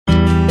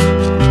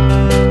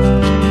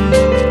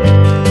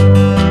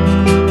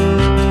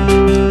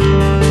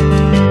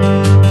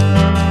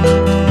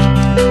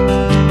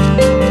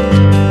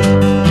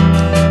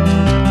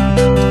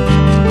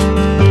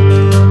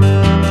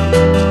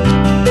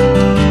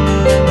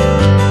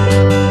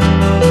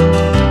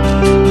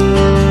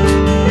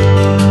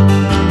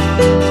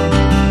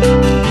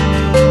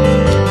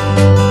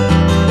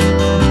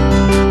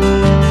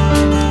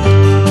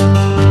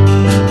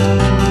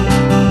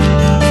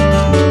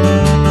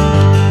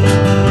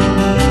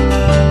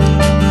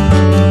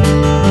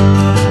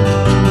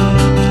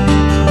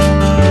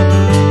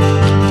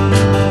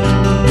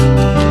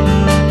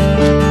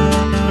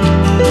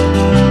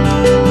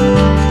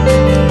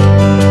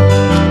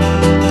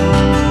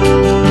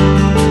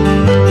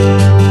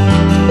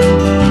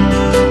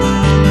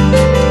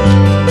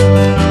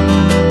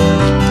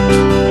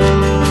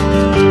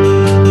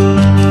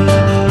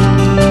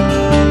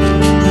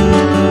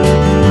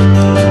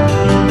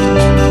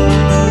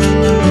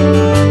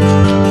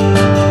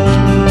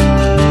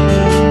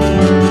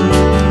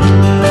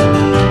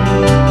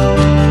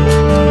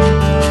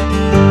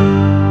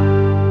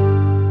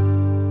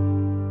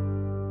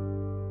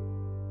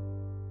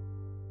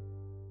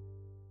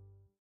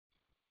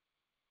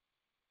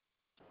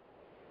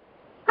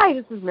Hi,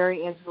 this is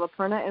Mary Angela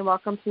Perna, and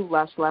welcome to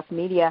Lush Left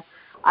Media.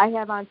 I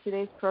have on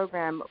today's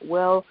program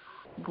Will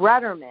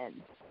Brederman.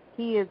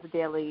 He is a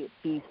Daily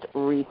Beast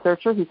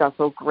researcher. He's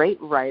also a great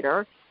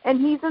writer,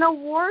 and he's an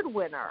award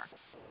winner.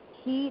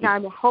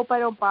 I hope I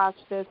don't botch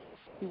this,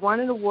 he won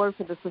an award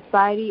for the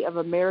Society of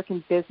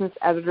American Business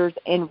Editors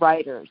and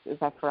Writers. Is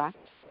that correct?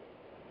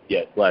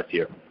 Yes, last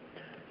year.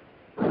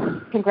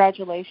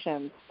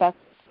 Congratulations.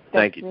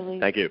 Thank you. Really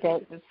Thank you.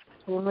 It's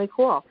extremely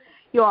cool.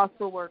 You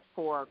also work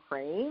for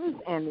Crain's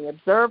and The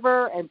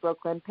Observer and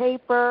Brooklyn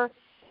Paper,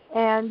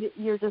 and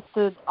you're just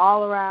an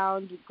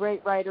all-around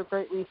great writer,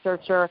 great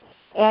researcher,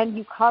 and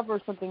you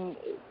cover something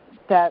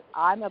that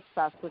I'm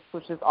obsessed with,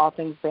 which is all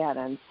things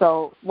Bannon.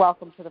 So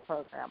welcome to the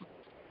program.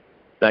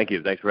 Thank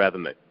you. Thanks for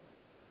having me.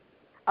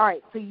 All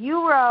right, so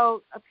you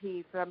wrote a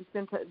piece, and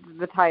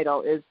the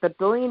title is The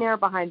Billionaire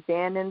Behind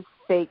Bannon's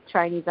Fake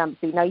Chinese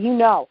Embassy. Now, you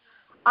know,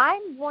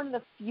 I'm one of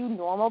the few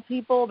normal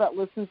people that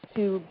listens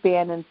to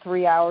Bannon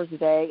 3 hours a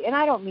day, and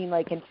I don't mean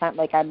like intent,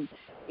 like I'm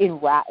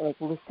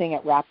listening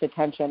at rapt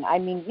attention. I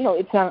mean, you know,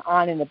 it's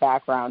on in the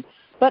background.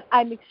 But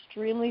I'm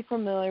extremely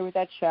familiar with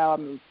that show.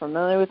 I'm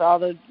familiar with all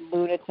the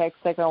lunatics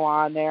that go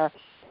on there.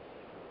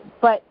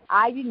 But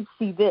I didn't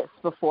see this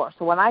before.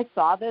 So when I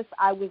saw this,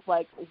 I was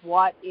like,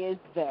 what is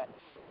this?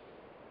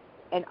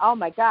 And, oh,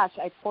 my gosh,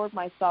 I poured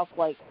myself,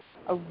 like,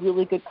 a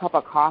really good cup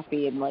of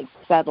coffee and, like,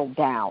 settled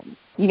down.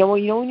 You know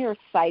when you're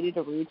excited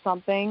to read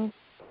something?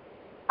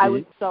 I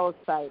was so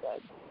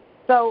excited.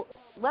 So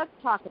let's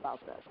talk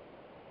about this.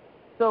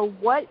 So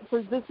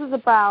this is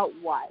about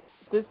what?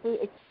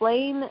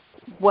 Explain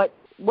what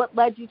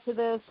led you to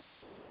this,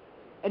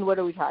 and what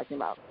are we talking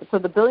about? So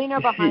the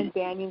billionaire behind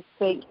Bannon's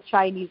fake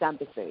Chinese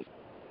embassy.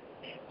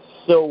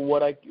 So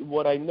what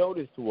I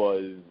noticed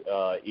was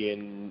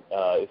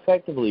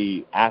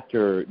effectively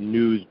after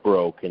news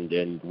broke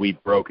and we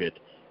broke it,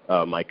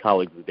 my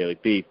colleagues at the Daily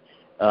Beast,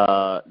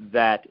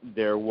 that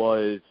there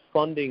was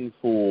funding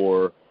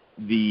for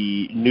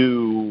the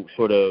new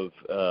sort of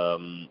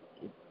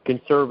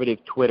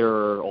conservative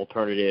Twitter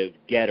alternative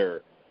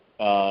Getter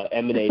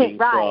emanating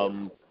right.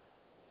 from.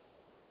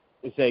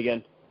 Say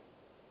again.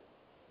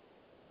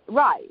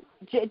 Right,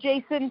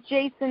 Jason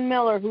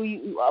Miller, who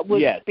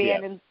was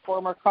Bannon's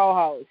former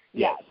co-host.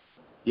 Yes.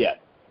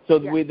 So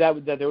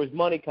that there was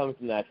money coming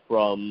from that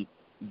from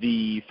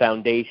the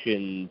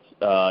foundations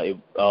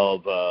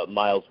of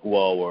Miles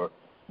Guo or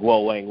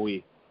Guo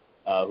Wengui,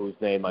 whose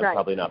name I'm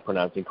probably not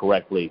pronouncing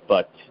correctly,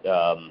 but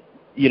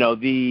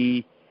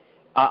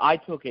I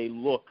took a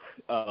look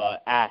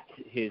at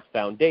his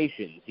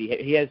foundations.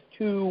 He has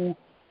two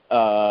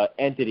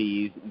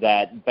entities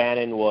that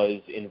Bannon was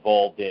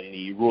involved in,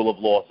 the Rule of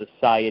Law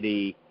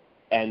Society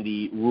and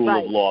the Rule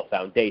of Law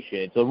Foundation.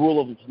 It's a Rule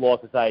of Law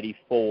Society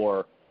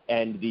 4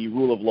 and the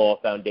Rule of Law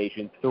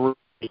Foundation 3.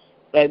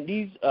 And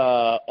these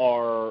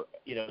are,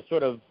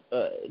 sort of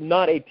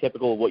not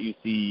atypical of what you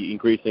see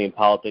increasingly in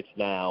politics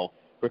now,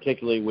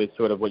 particularly with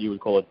sort of what you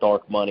would call a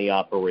dark money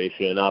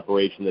operation, an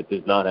operation that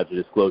does not have to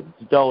disclose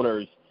its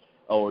donors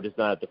or does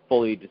not have to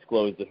fully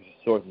disclose the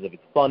sources of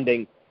its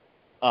funding.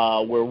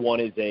 Where one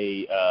is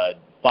a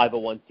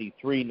 501c3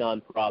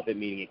 nonprofit,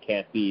 meaning it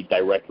can't be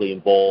directly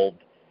involved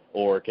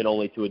or can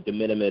only to a de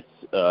minimis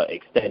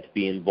extent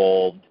be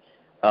involved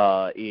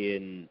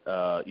in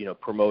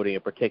promoting a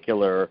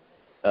particular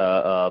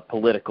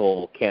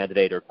political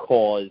candidate or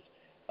cause,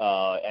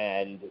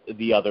 and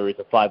the other is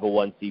a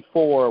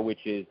 501c4,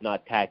 which is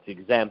not tax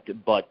exempt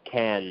but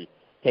can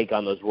take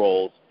on those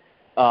roles.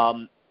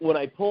 When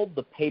I pulled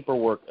the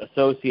paperwork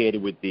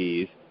associated with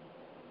these,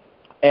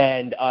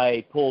 and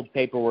I pulled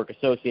paperwork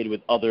associated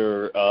with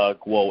other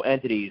Guo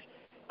entities,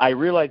 I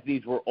realized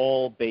these were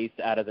all based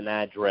out of an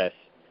address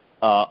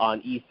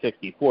on East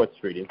 64th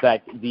Street. In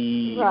fact,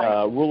 the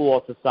Rule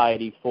of Law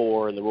Society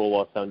 4 and the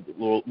Rule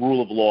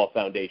of Law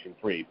Foundation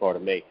 3,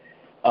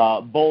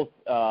 both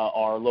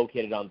are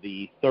located on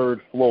the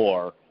third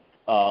floor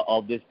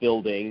of this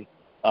building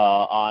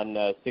on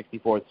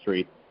 64th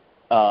Street.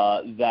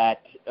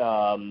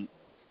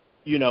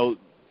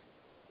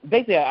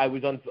 Basically, I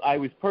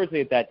was personally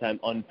at that time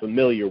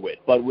unfamiliar with,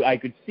 but I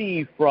could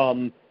see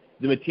from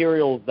the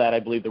materials that I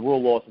believe the Rule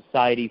of Law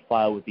Society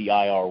filed with the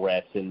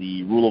IRS and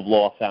the Rule of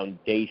Law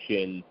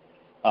Foundation,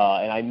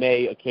 and I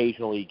may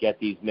occasionally get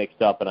these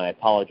mixed up, and I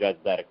apologize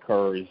if that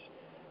occurs,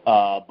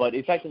 but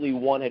effectively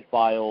one had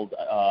filed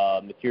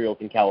materials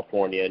in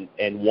California,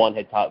 and one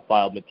had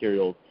filed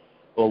materials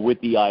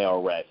with the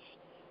IRS.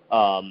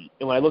 And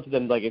when I looked at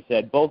them, like I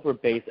said, both were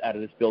based out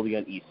of this building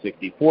on East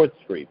 64th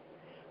Street.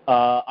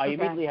 I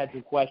immediately had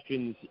some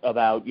questions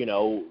about,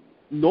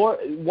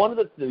 one of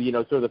the,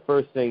 sort of the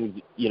first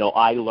things,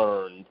 I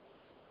learned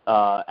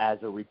as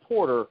a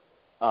reporter,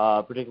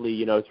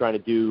 particularly, trying to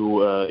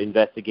do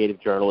investigative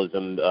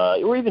journalism,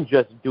 or even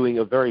just doing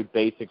a very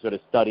basic sort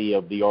of study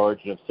of the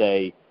origin of,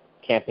 say,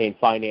 campaign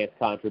finance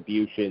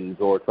contributions,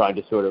 or trying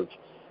to sort of,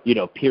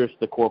 pierce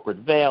the corporate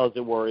veil, as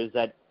it were, is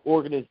that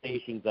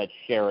organizations that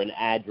share an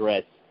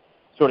address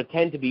sort of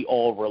tend to be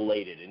all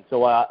related. And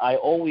so I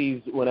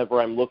always,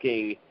 whenever I'm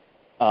looking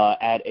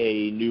at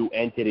a new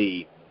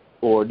entity,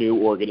 or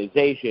new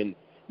organization,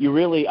 I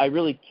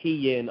really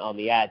key in on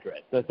the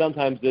address. Now,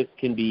 sometimes this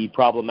can be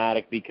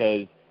problematic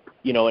because,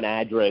 an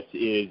address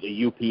is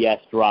a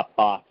UPS drop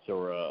box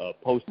or a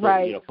post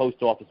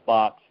office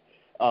box,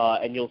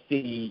 and you'll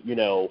see,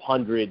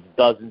 hundreds,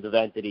 dozens of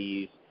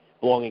entities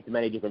belonging to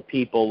many different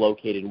people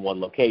located in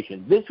one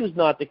location. This was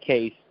not the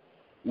case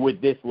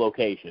with this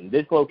location.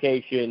 This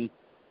location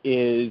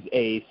is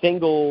a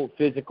single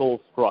physical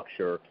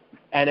structure.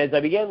 And as I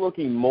began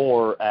looking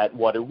more at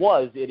what it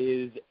was, it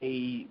is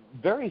a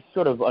very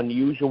sort of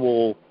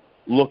unusual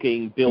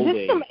looking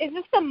building. Is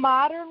this the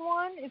modern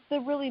one? It's the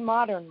really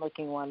modern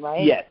looking one,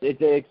 right? Yes,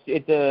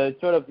 it's a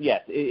sort of,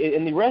 yes.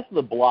 In the rest of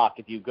the block,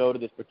 if you go to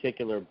this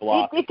particular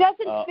block. It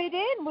doesn't fit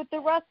in with the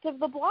rest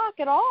of the block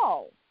at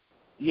all.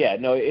 Yeah,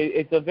 no,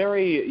 it's a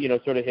very,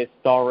 sort of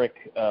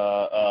historic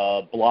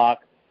block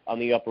on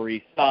the Upper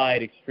East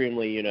Side,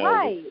 extremely,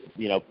 right.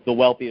 The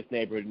wealthiest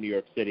neighborhood in New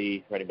York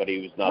City, for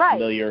anybody who's not right.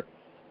 familiar.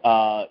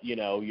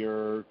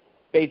 You're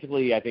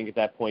basically, I think at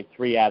that point,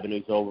 3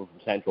 avenues over from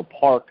Central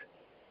Park.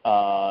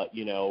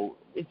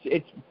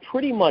 It's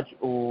pretty much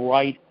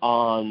right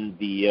on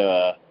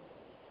the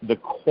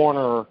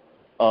corner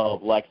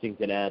of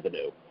Lexington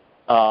Avenue.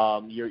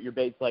 You're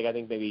basically, I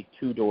think, maybe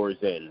 2 doors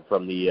in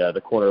from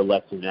the corner of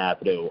Lexington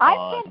Avenue.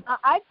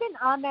 I've been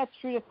on that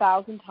street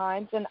 1,000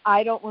 times, and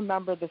I don't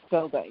remember this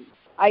building.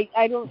 I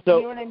don't.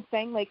 You know what I'm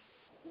saying? Like,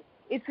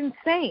 it's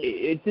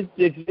insane.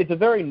 It's a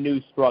very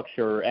new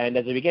structure, and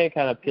as I began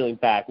kind of peeling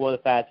back, one of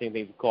the fascinating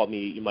things that caught me,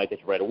 you might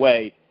think right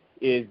away,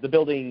 is the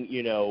building,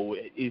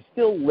 is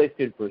still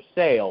listed for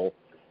sale,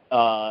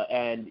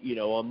 and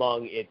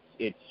among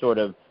its sort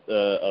of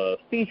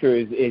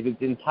features is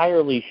it's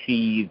entirely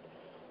sheathed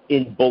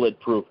in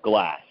bulletproof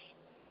glass.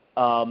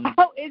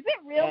 Is it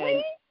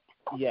really?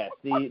 Yes,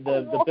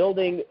 the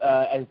building,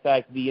 in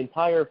fact, the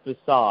entire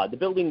facade, the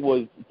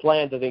building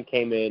plans I think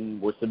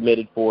were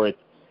submitted for it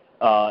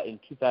in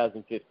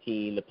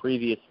 2015. The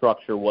previous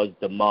structure was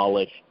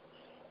demolished.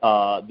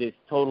 This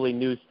totally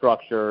new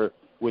structure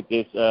with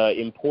this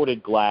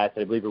imported glass,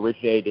 I believe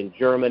originated in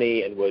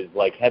Germany and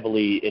was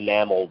heavily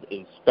enameled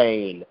in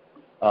Spain,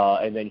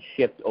 and then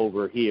shipped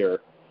over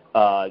here.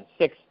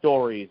 6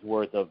 stories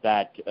worth of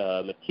that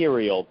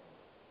material,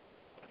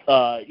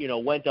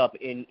 went up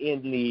in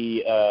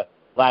the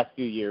last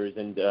few years,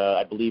 and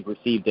I believe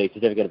received a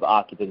certificate of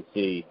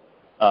occupancy,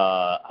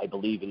 I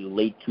believe in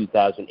late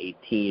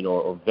 2018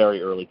 or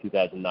very early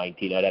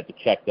 2019. I'd have to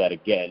check that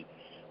again.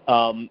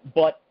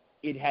 But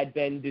it had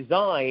been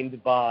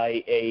designed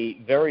by a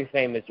very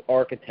famous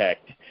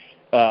architect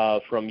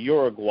from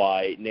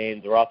Uruguay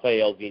named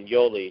Rafael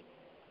Vignoli,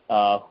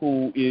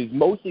 who is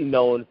mostly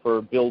known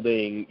for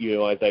building,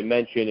 as I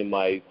mentioned in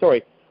my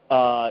story,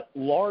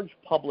 large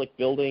public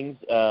buildings.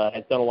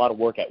 Has done a lot of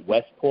work at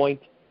West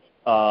Point.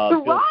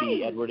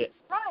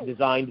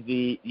 Designed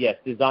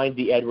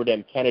the Edward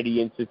M.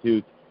 Kennedy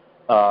Institute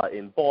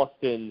in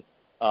Boston.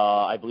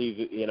 I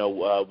believe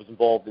was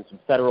involved in some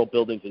federal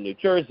buildings in New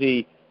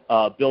Jersey.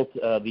 Built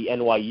the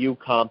NYU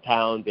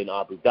compound in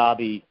Abu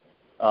Dhabi.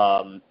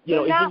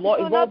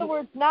 In other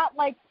words, not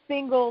like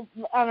single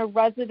on a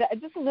resident.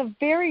 This is a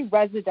very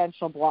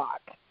residential block.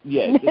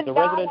 Yes, it's a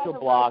residential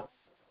block.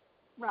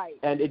 Right.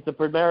 And it's a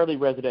primarily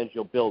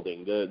residential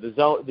building.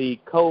 The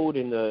code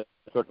in the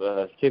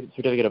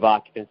certificate of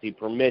occupancy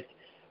permits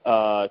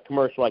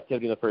commercial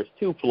activity in the first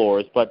 2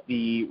 floors, but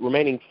the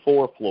remaining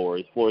 4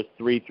 floors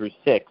 3 through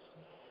 6,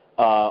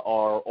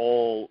 are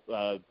all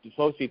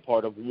supposed to be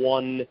part of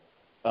one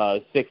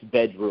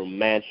 6-bedroom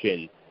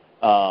mansion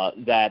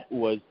that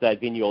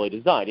Vignoli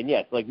designed. And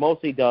yes, like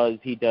most he does,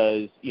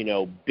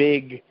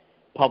 big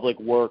public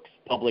works,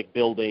 public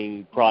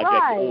building projects,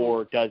 right.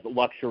 or does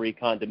luxury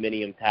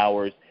condominium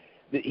towers.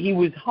 He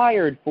was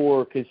hired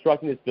for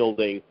constructing this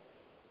building,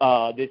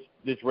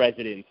 this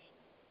residence,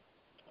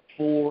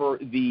 for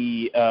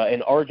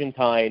an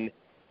Argentine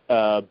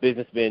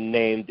businessman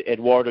named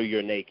Eduardo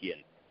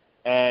Yernakian.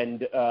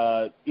 And,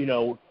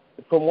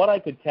 from what I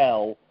could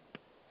tell,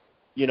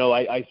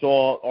 I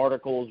saw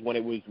articles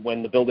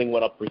when the building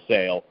went up for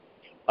sale,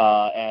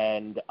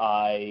 and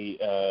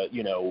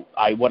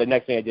the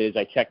next thing I did is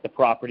I checked the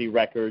property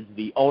records.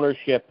 The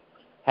ownership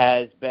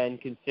has been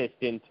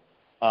consistent.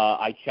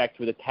 I checked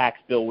where the tax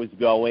bill was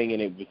going,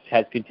 and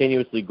has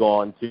continuously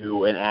gone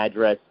to an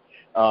address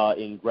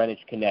in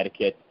Greenwich,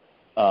 Connecticut,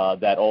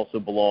 that also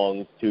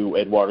belongs to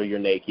Eduardo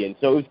Yernakian.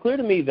 So it was clear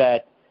to me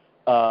that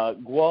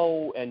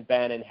Guo and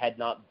Bannon had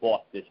not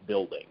bought this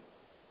building.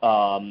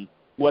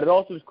 What it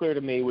also was clear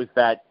to me was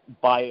that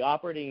by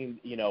operating,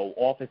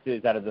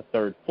 offices out of the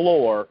 3rd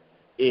floor,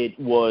 it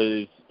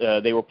was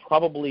they were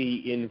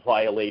probably in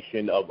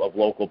violation of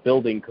local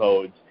building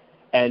codes,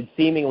 and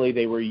seemingly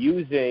they were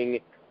using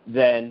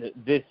then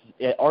this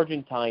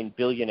Argentine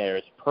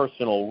billionaire's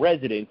personal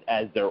residence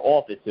as their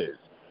offices.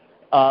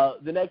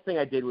 The next thing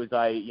I did was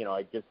I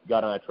just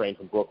got on a train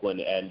from Brooklyn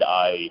and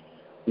I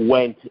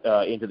went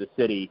into the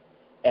city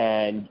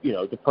and,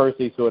 to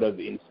personally sort of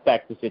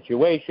inspect the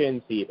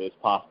situation, see if it was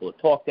possible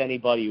to talk to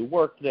anybody who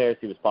worked there,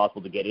 see if it was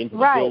possible to get into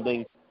the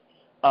building.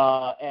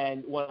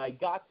 And when I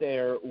got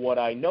there, what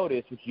I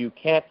noticed, which you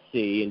can't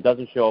see and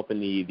doesn't show up in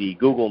the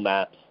Google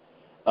Maps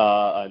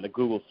and the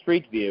Google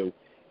Street View,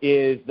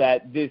 is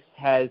that this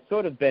has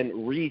sort of been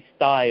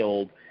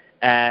restyled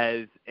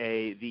as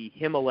the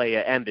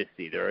Himalaya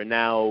Embassy. There are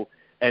now,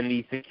 and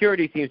the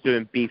security seems to have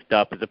been beefed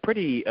up. It's a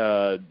pretty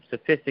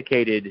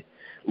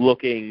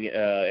sophisticated-looking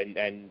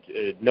and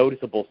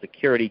noticeable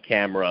security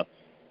camera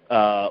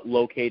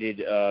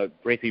located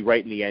basically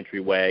right in the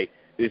entryway.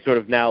 There's sort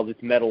of now this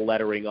metal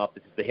lettering up.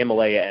 This is the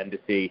Himalaya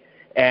Embassy,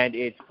 and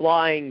it's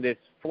flying this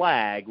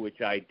flag,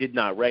 which I did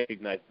not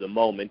recognize at the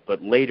moment,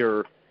 but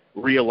later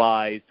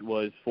realized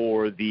was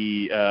for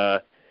the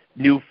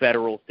new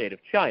federal state of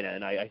China.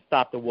 And I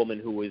stopped a woman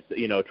who was,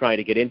 trying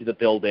to get into the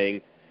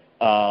building,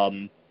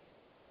 and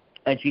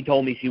she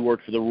told me she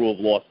worked for the Rule of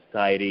Law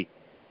Society.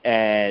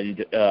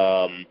 And,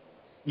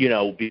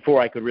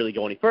 before I could really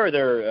go any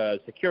further, a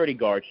security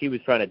guard, she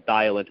was trying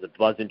to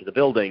buzz into the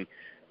building,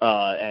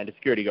 and a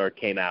security guard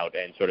came out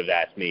and sort of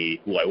asked me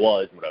who I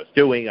was and what I was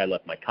doing. I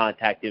left my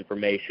contact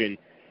information.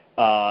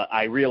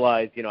 I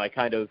realized, I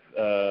kind of,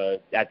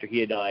 after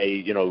he and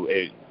I,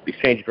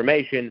 exchanged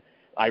information,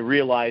 I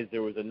realized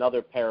there was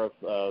another pair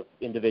of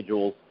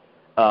individuals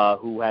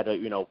who had,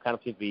 kind of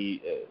seemed to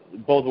be,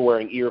 both were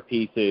wearing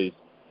earpieces,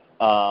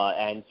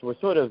 and so we're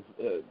sort of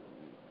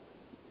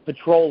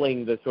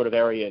patrolling the sort of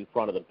area in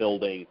front of the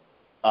building.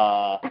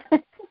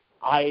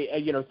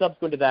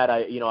 Subsequent to that,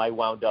 I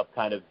wound up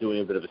kind of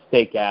doing a bit of a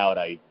stakeout.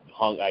 I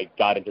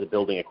got into the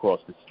building across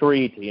the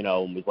street,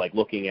 and was like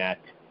looking at,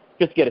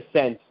 just to get a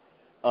sense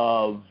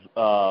of,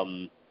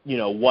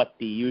 what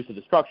the use of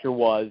the structure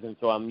was. And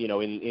so I'm,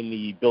 in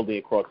the building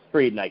across the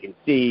street, and I can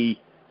see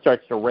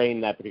starts to rain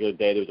that particular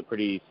day. There was a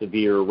pretty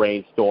severe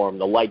rainstorm.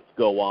 The lights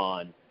go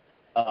on,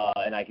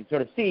 and I can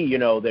sort of see,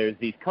 there's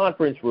these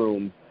conference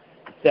rooms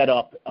set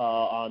up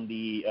on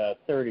the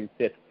third and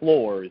fifth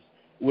floors,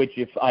 which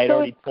if I had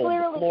already told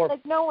the floor, like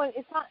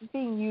it's not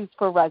being used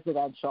for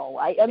residential.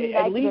 I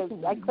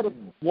could have.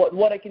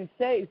 What I can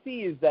see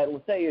is that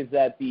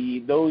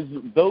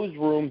those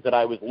rooms that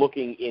I was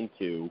looking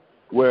into,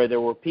 where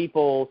there were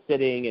people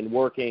sitting and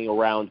working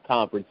around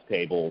conference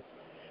tables,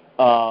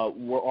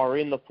 are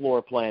in the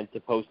floor plan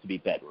supposed to be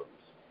bedrooms.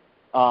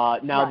 Now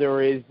right.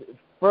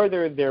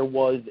 There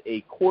was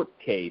a court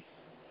case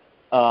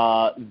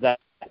that.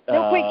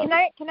 No, wait.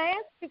 Can I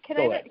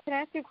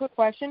ask you a quick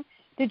question?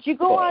 Did you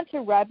go on to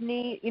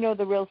REBNY,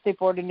 the real estate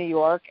board in New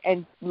York,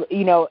 and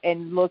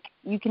and look?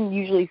 You can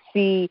usually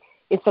see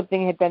if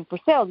something had been for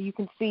sale. You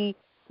can see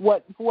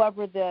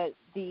whoever the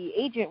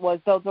agent was.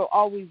 There'll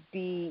always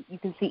be. You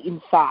can see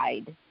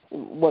inside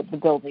what the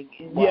building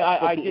is. Yeah,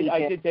 I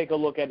did take a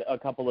look at a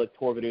couple of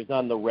tour videos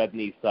on the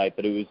REBNY site,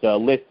 but it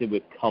was listed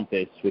with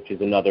Compass, which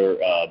is another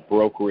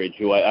brokerage.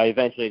 Who I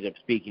eventually ended up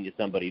speaking to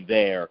somebody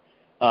there.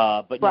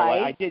 But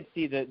right. I did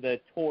see the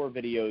tour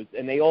videos,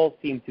 and they all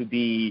seem to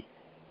be,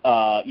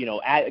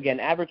 again,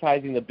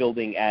 advertising the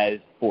building as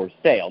for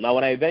sale. Now,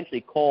 when I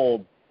eventually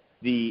called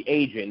the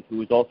agent, who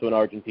was also an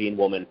Argentine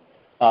woman,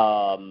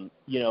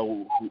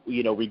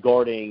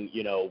 regarding,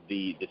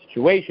 the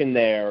situation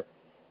there,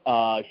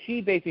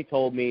 she basically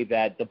told me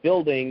that the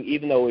building,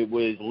 even though it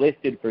was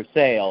listed for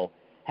sale,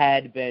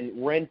 had been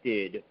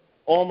rented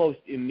almost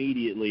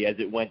immediately as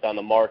it went on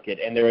the market,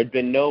 and there had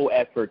been no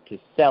effort to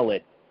sell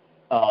it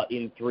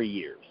in 3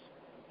 years.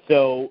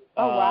 So,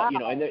 wow.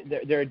 and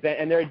there had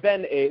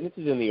been, this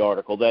is in the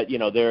article, that,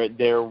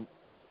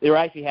 there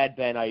actually had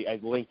been, I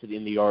linked it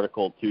in the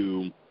article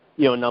to,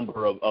 a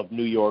number of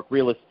New York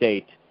real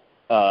estate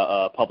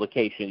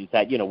publications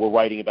that, were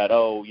writing about,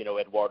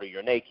 Eduardo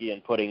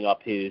Yernakian putting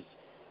up his,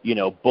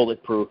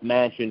 bulletproof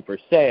mansion for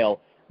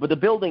sale. But the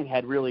building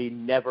had really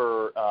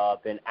never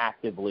been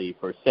actively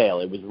for sale.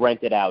 It was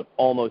rented out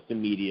almost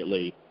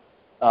immediately.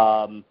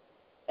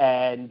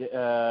 And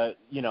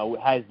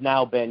has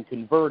now been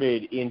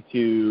converted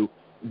into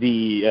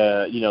the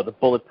the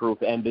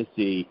bulletproof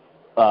embassy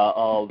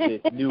of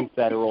this new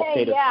federal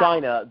state of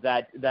China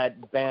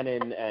that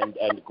Bannon and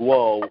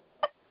Guo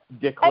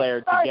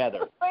declared together.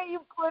 The way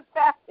you put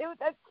that,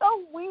 that's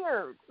so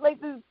weird.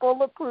 Like this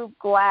bulletproof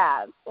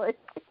glass, like.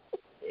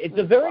 It's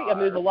a very.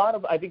 There's a lot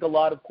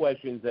of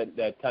questions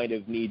that kind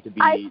of need to be.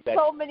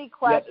 So many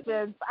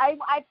questions. I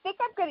think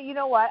I'm gonna. You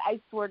know what? I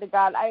swear to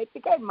God, I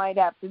think I might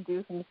have to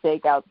do some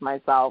stakeouts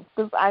myself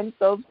because I'm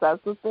so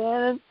obsessed with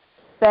Bannon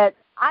that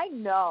I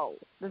know.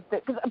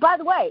 Because by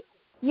the way,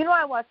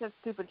 I watch that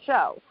stupid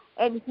show,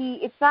 and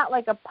it's not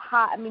like he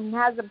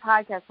has a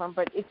podcast one,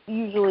 but it's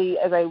usually,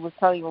 as I was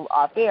telling you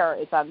off air,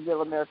 it's on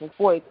Real American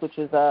Voice, which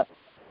is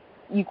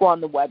you go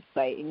on the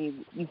website and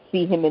you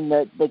see him in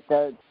the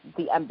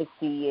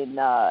embassy in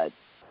the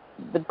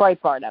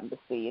Breitbart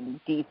embassy in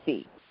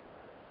D.C.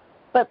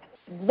 But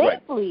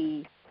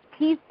lately,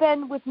 he's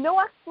been with no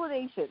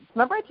explanations.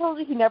 Remember I told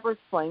you he never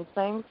explains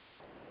things?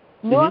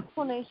 No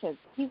explanations.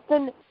 He's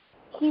been.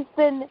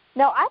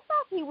 Now I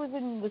thought he was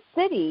in the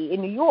city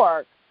in New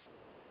York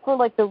for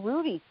like the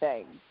Rudy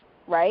thing,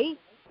 right?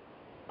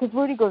 Because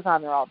Rudy goes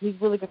on there all. He's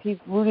really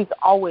good. Rudy's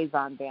always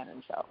on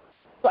Bannon show.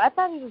 So I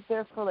thought he was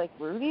there for, like,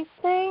 Rudy's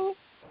thing,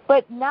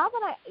 But now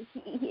that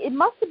it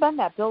must have been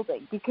that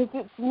building because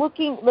it's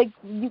looking like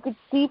you could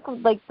see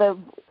from like the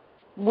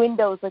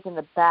windows like in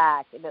the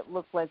back, and it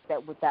looked like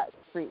that what that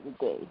street would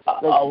be.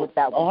 Like, I'll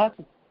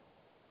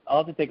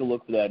have to take a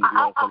look for that.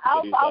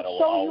 I'll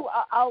show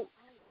you.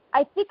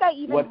 I think I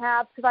even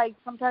have because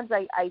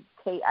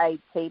I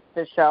tape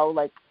the show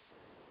like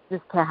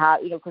just to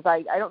have because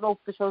I don't know if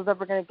the show's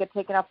ever going to get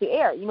taken off the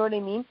air. You know what I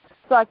mean?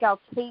 So like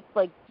I'll tape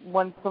like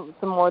some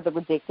more of the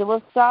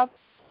ridiculous stuff.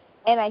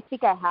 And I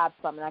think I have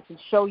some, and I can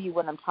show you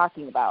what I'm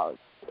talking about.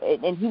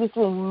 And he was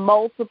doing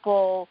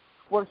multiple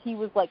where he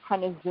was, like,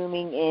 kind of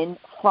zooming in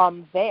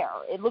from there.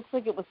 It looks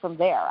like it was from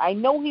there. I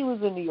know he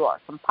was in New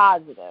York. I'm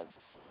positive.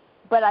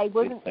 But I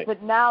wasn't –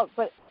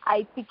 but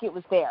I think it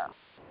was there.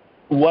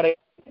 What I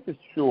think for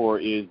sure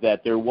is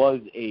that there was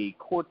a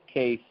court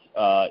case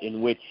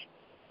in which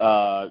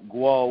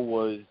Guo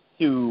was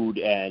sued,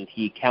 and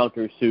he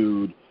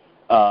countersued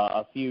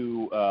a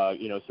few,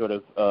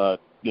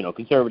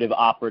 conservative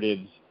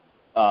operatives.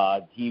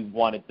 He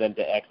wanted them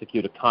to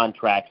execute a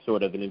contract,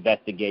 sort of an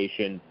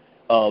investigation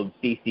of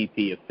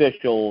CCP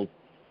officials.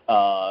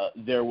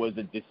 There was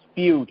a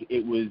dispute.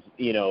 It was,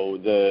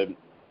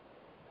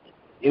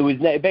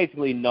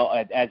 basically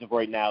as of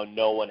right now,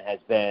 no one has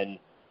been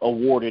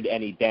awarded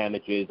any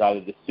damages, either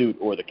the suit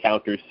or the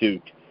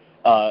countersuit.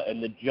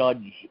 And the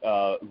judge,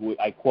 who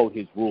I quote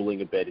his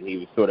ruling a bit, and he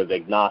was sort of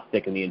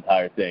agnostic in the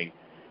entire thing.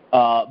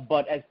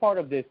 But as part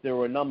of this, there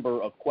were a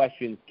number of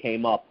questions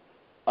came up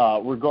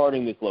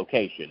regarding this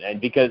location. And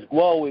because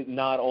Guo,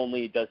 not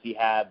only does he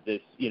have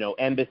this,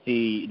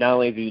 embassy, not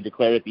only has he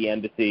declared it the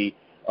embassy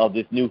of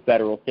this new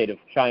federal state of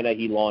China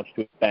he launched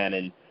with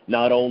Bannon,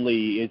 not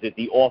only is it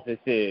the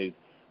offices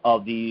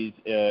of these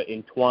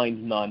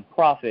entwined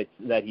nonprofits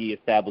that he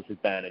established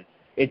with Bannon,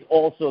 it's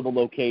also the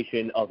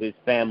location of his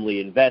family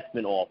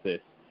investment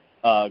office,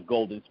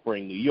 Golden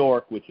Spring, New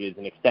York, which is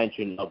an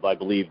extension of, I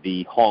believe,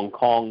 the Hong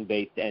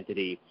Kong-based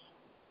entity,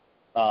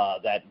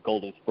 that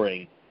Golden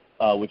Spring,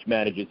 which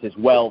manages his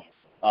wealth,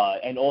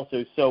 and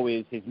also so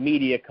is his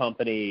media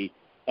company.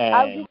 And,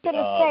 I was just going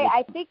to say,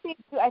 I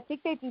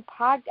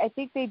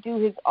think they do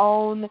his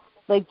own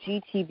like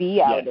GTV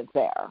out of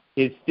there.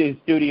 His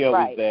studio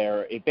is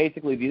there. It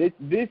basically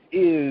this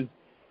is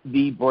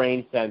the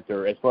brain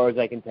center, as far as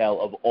I can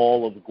tell, of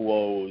all of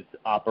Guo's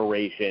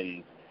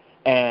operations,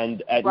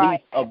 and at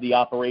least of the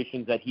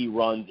operations that he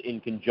runs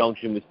in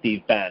conjunction with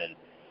Steve Bannon.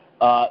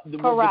 The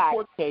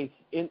court case,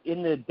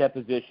 in the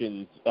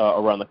depositions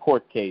around the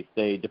court case,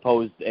 they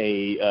deposed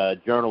a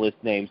journalist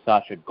named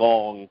Sasha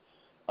Gong,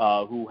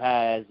 who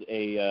has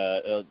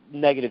a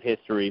negative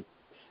history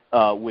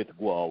with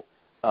Guo.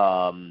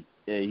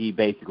 He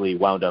basically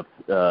wound up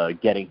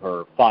getting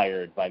her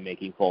fired by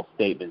making false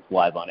statements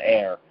live on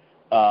air.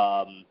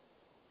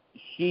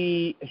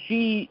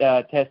 She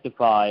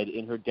testified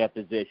in her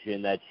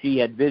deposition that she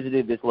had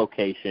visited this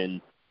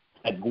location,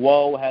 that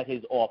Guo had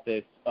his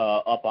office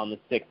up on the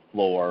 6th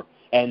floor,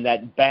 and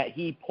that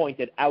he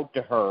pointed out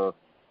to her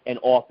an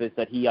office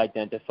that he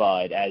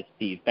identified as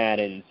Steve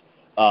Bannon's,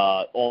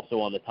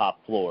 also on the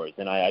top floors.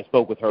 And I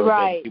spoke with her.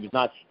 Right.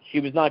 She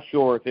was not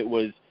sure if it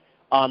was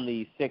on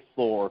the 6th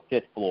floor or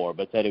 5th floor,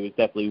 but said it was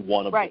definitely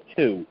one of the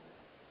two.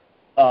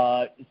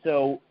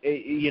 So,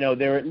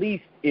 there at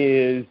least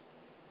is,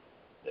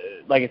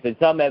 like I said,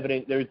 some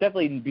evidence. There's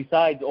definitely,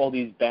 besides all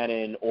these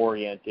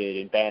Bannon-oriented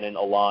and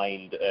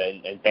Bannon-aligned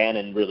and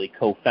Bannon really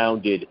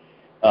co-founded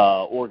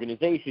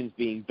organizations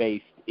being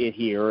based in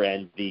here,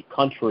 and the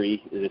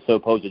country, the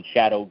supposed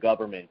shadow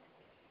government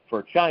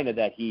for China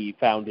that he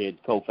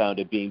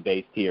co-founded being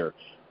based here.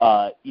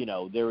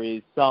 There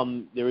is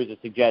a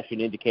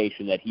suggestion,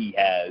 indication that he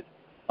has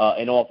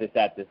an office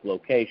at this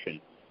location.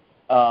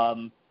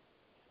 Go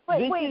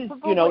ahead.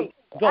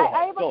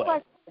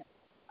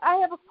 I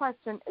have a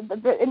question,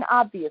 an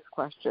obvious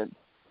question.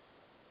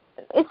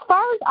 As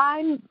far as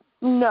I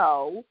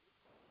know,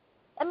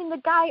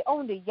 the guy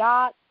owned a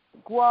yacht,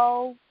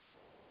 Guo,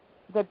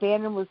 that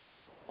Bannon was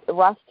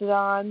arrested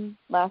on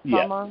last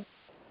summer.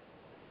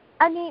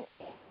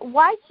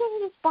 Why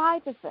can't he just buy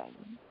the thing?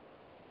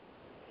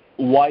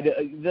 Why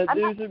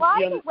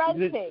the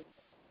renting?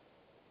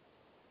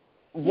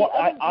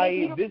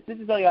 This is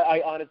something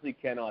I honestly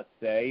cannot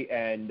say,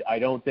 and I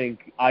don't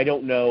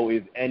know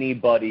if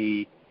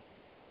anybody,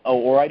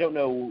 or I don't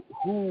know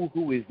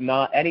who is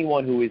not,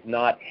 anyone who is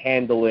not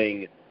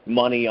handling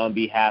money on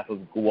behalf of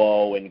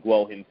Guo and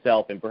Guo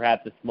himself, and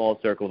perhaps a small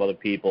circle of other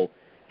people,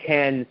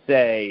 can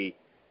say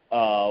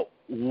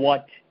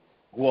what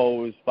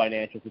Guo's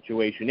financial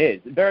situation is.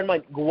 Bear in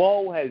mind,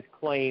 Guo has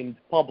claimed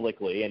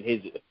publicly, and his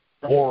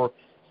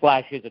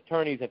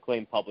attorneys have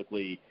claimed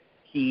publicly,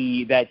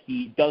 that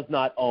he does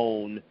not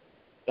own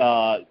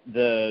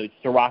the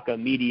Soraka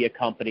Media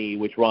Company,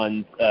 which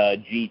runs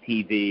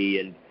GTV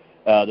and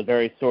the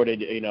various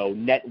sorted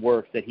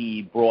networks that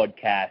he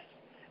broadcasts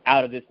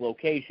out of this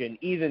location,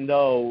 even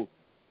though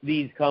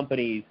these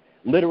companies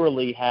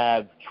literally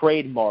have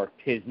trademarked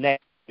his name.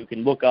 You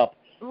can look up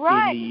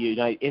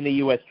in the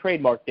U.S.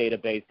 trademark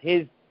database.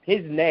 His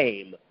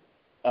name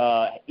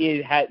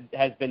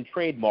has been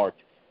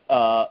trademarked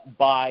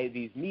by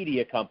these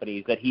media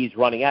companies that he's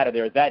running out of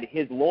there that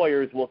his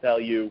lawyers will tell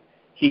you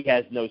he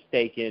has no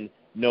stake in,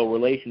 no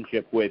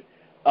relationship with.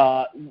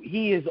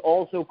 He has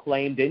also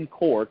claimed in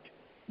court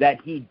that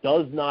he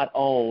does not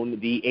own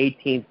the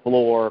 18th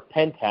floor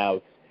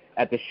penthouse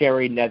at the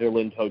Sherry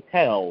Netherlands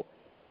Hotel,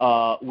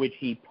 which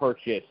he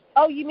purchased.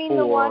 Oh, you mean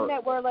the one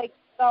that where like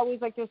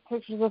always like there's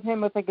pictures of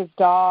him with like his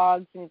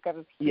dogs and he's got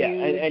his huge... Yeah,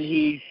 and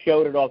he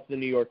showed it off to the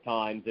New York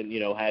Times and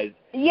has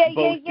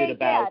boasted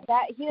about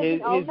that he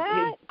doesn't own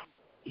that.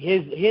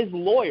 His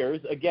lawyers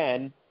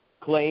again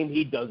claim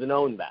he doesn't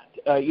own that.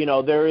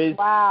 There is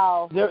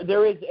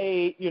there is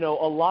a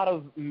lot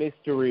of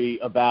mystery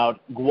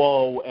about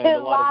Guo and a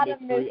lot of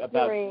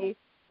mystery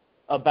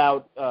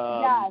about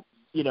the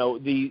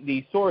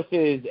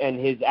sources and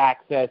his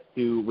access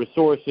to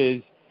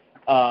resources,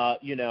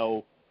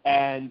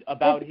 and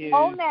about his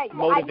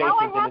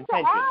motivations and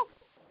intentions.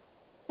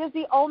 Does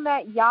he own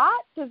that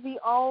yacht? Does he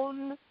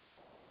own?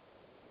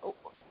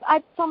 I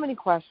have so many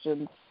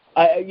questions.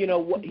 And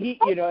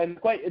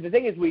the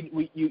thing is,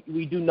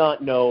 we do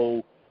not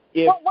know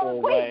if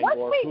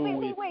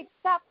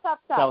Stop.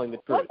 Telling the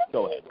truth.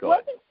 Go ahead.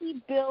 Wasn't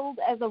he billed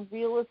as a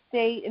real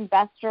estate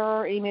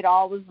investor? He made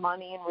all his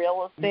money in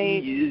real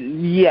estate.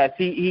 Yes,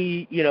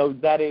 he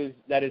that is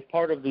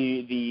part of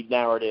the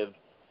narrative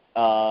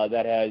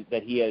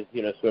that he has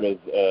sort of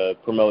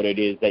promoted,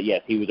 is that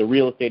yes, he was a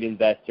real estate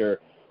investor.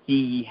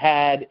 He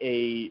had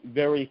a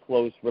very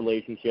close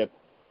relationship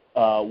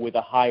with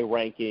a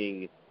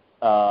high-ranking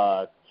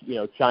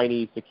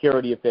Chinese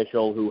security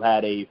official who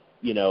had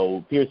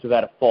appears to have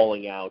had a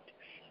falling out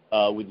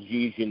with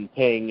Xi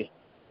Jinping,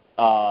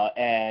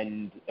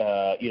 and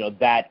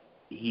that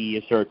he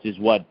asserts is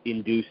what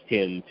induced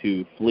him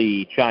to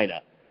flee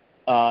China.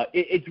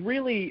 It's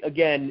really,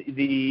 again,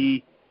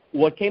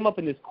 what came up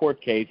in this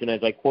court case, and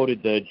as I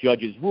quoted the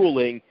judge's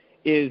ruling,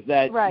 is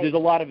that there's a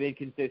lot of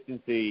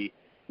inconsistency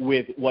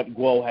with what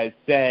Guo has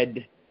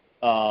said,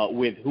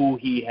 with who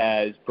he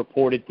has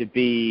purported to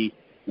be,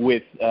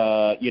 with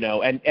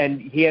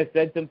and he has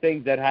said some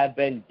things that have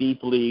been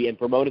deeply, and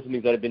promoted some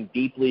things that have been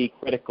deeply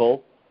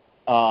critical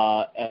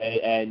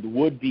and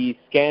would be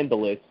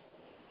scandalous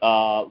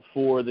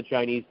for the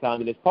Chinese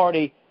Communist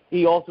Party.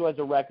 He also has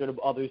a record of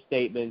other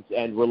statements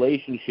and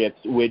relationships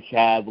which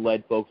have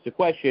led folks to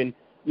question,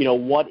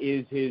 what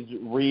is his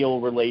real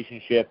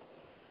relationship?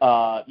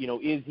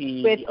 Is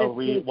he with a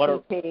real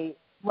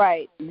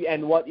right?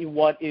 And what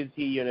is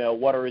he?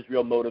 What are his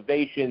real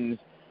motivations?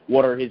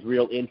 What are his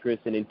real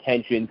interests and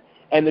intentions?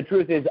 And the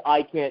truth is,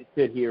 I can't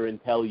sit here and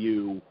tell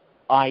you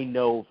I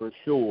know for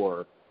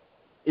sure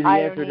the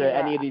answer to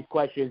any of these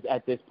questions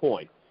at this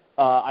point.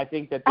 I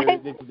think that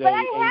this is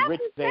a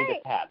rich thing to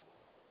tap.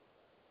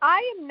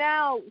 I am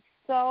now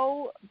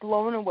so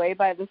blown away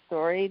by the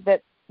story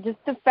that just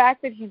the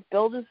fact that he's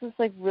billed as this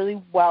like really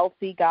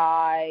wealthy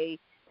guy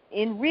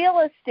in real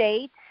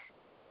estate,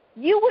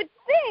 you would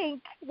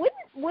think,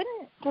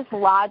 wouldn't just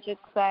logic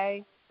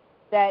say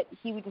that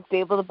he would just be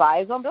able to buy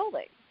his own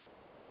building?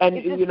 And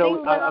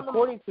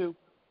according to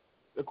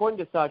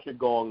Sasha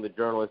Gong, the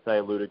journalist I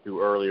alluded to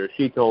earlier,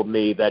 she told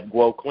me that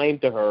Guo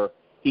claimed to her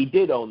he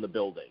did own the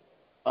building,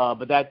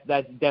 but that's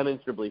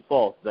demonstrably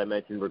false, as I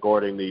mentioned,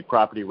 regarding the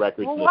property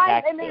records and the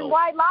tax bill.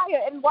 Why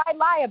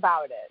lie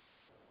about it?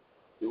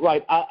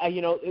 Right.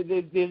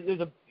 There's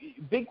a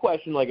big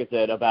question, like I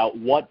said, about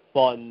what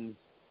funds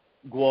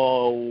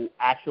Guo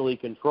actually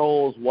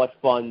controls, what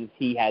funds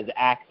he has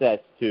access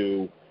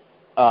to.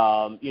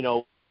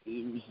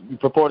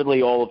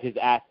 Purportedly all of his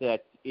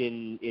assets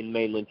in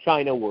mainland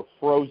China were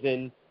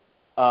frozen.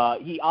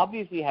 He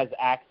obviously has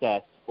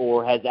access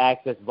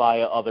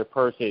via other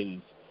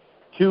persons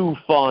to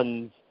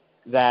funds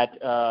that,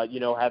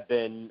 have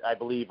been, I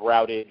believe,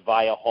 routed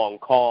via Hong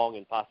Kong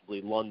and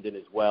possibly London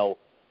as well.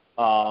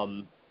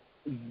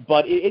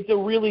 But it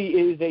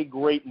is a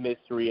great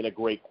mystery and a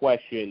great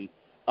question.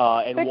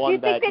 And but one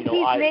do you think that,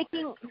 he's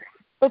making,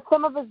 but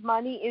some of his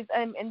money is,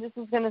 and this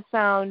is going to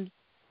sound,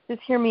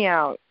 just hear me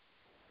out.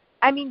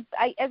 I mean,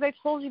 as I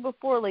told you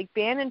before, like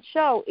Bannon's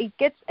show, it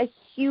gets a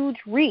huge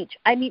reach.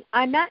 I mean,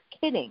 I'm not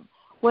kidding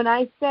when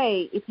I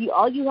say if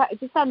all you have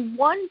just on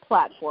one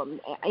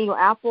platform,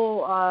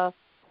 Apple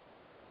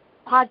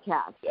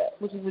Podcast,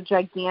 which is a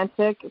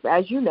gigantic,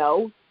 as you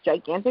know,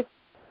 gigantic.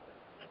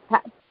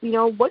 What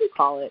do you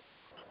call it?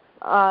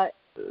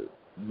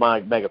 My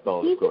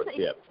megaphone, of course.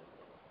 Yeah.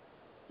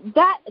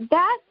 That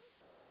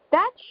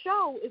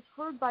show is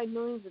heard by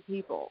millions of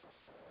people.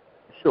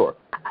 Sure.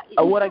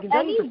 What I can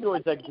tell you for sure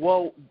is that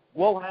Guo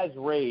has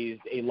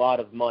raised a lot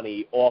of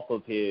money off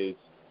of his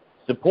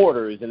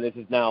supporters, and this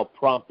has now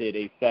prompted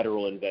a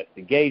federal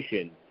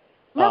investigation.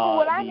 No, but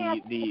what I'm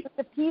asking is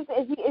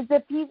the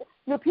piece.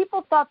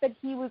 People thought that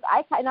he was.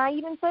 And I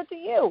even said to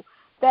you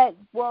that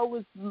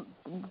Guo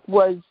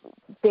was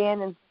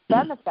Bannon's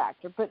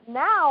benefactor. But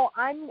now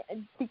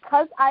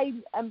because I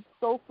am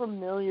so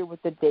familiar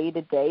with the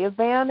day-to-day of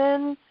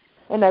Bannon,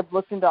 and I've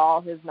looked into all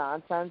his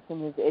nonsense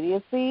and his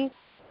idiocy,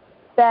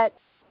 that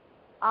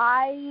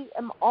I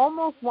am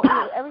almost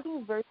everything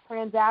is very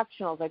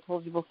transactional, as I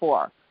told you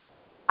before.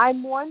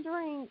 I'm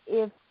wondering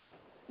if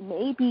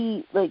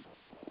maybe, like,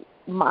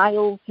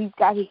 Miles, he's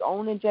got his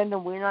own agenda.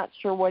 We're not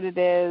sure what it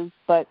is,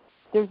 but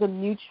there's a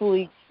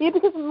mutually,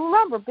 because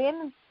remember,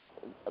 Bannon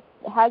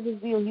has his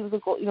deal. He was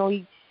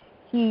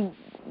he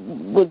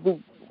was the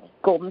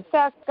Goldman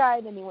Sachs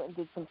guy, then he went and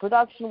did some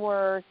production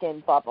work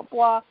and blah, blah,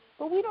 blah.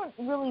 But we don't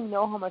really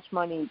know how much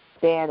money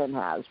Bannon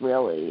has,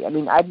 really. I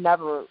mean, I've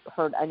never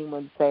heard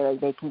anyone say,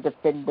 like, they can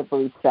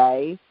definitively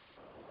say.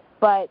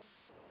 But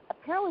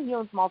apparently he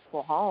owns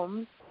multiple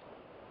homes.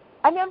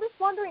 I mean, I'm just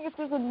wondering if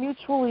there's a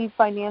mutually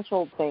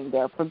financial thing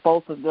there for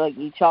both of, like,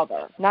 each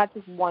other, not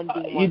just one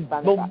being one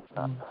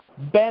benefactor.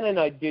 Bannon,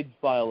 I did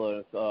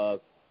file a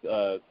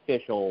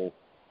official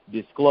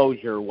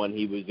disclosure when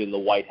he was in the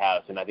White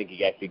House, and I think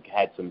he actually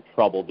had some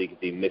trouble because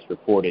he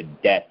misreported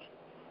debt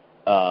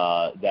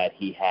that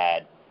he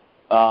had.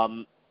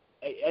 And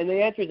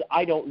the answer is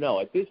I don't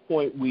know. At this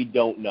point, we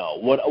don't know.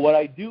 What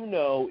I do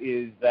know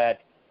is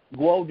that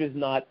Guo does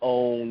not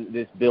own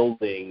this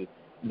building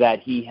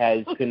that he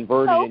has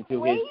converted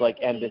into his, like,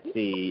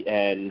 embassy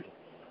and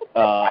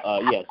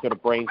sort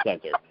of brain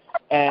center.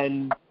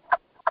 And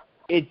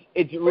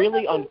it's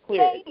really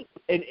unclear.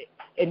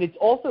 And it's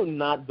also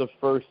not the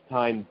first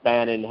time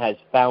Bannon has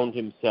found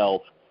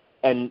himself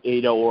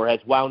or has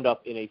wound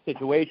up in a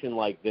situation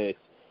like this.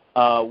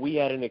 We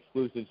had an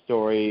exclusive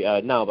story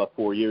now about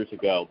 4 years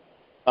ago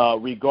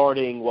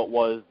regarding what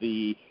was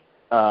the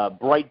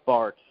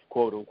Breitbart,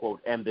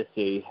 quote-unquote,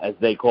 embassy, as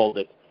they called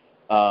it,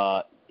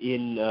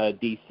 in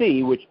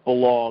D.C., which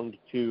belonged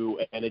to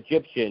an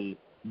Egyptian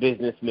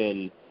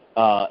businessman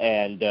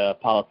and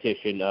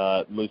politician,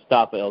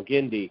 Mustafa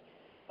El-Gindi,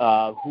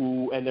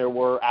 and there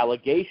were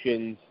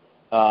allegations,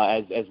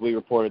 as we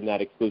reported in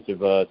that exclusive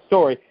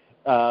story,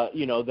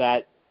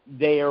 that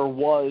there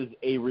was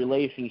a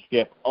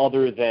relationship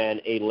other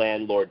than a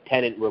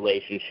landlord-tenant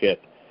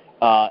relationship,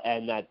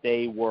 and that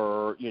they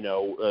were,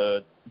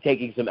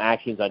 taking some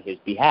actions on his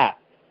behalf.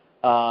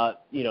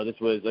 This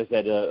was, as I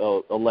said,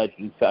 alleged,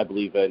 I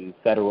believe, in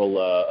federal.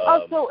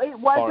 So it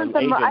wasn't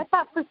I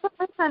thought for some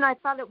reason I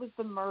thought it was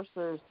the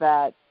Mercers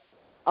that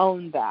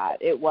owned that.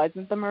 It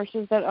wasn't the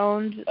Mercers that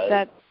owned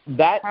that.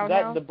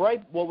 The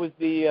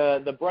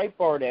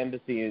Breitbart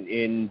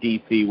embassy in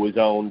D.C. was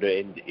owned,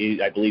 and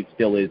I believe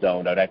still is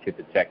owned. I'd actually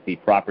have to check the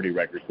property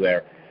records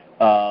there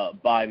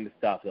by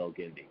Mustafa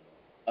El-Gindi.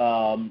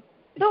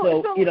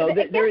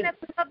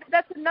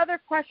 That's another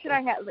question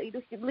I had. Like,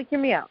 hear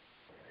me out.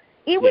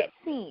 It would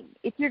seem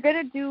if you're going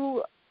to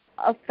do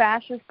a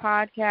fascist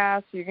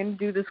podcast, you're going to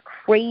do this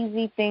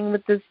crazy thing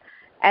with this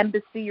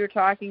embassy you're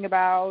talking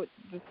about,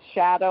 this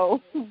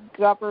shadow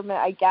government,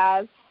 I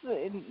guess,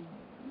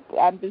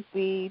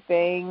 embassy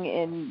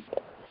thing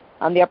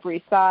on the Upper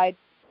East Side.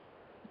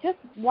 Just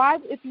why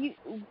would you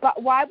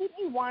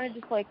want to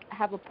just, like,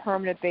 have a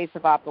permanent base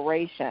of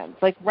operations?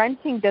 Like,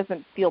 renting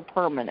doesn't feel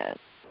permanent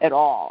at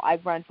all.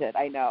 I've rented,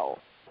 I know.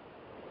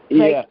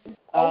 Yeah.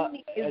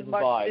 Owning is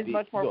much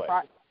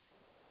more.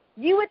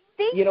 You would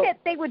think that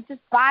they would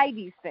just buy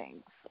these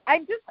things. I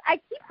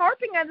keep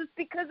harping on this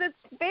because it's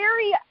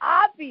very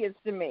obvious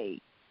to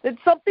me that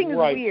something is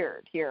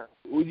weird here.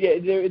 Yeah,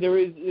 there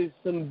is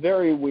some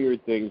very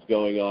weird things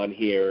going on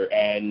here,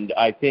 and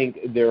I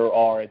think there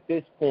are, at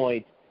this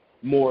point,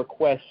 more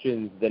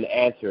questions than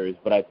answers,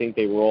 but I think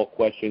they were all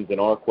questions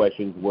and are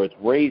questions worth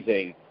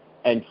raising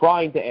and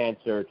trying to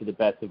answer to the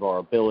best of our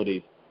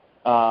abilities.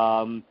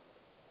 And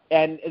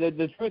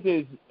the truth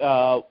is,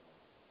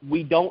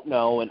 we don't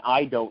know, and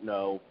I don't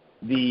know,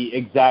 the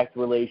exact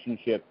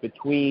relationship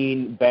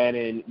between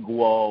Bannon,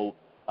 Guo,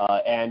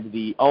 and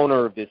the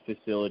owner of this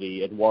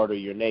facility, Eduardo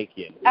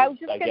Yernakian. I was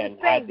just going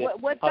to say,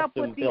 what's up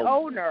with the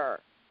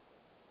owner?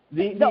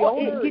 The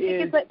owner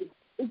is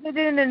it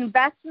an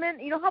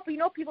investment? You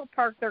know people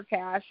park their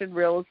cash in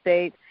real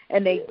estate,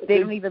 and they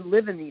don't even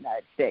live in the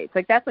United States.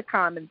 Like, that's a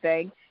common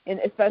thing, and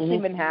especially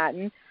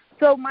Manhattan.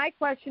 So my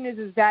question is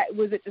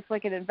was it just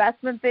like an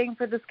investment thing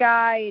for this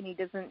guy, and he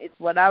doesn't? It's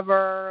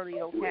whatever.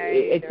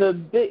 Okay. It's a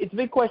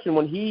big question.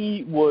 When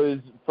he was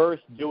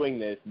first doing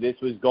this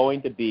was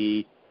going to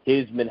be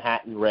his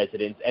Manhattan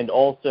residence, and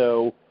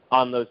also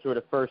on those sort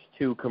of first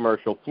two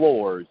commercial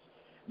floors,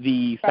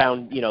 the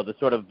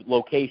sort of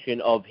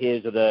location of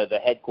the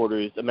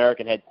headquarters,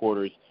 American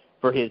headquarters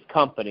for his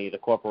company, the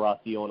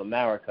Corporación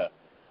America,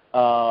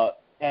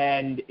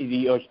 and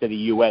the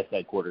U.S.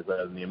 headquarters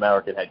rather than the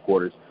American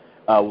headquarters.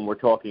 When we're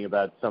talking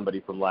about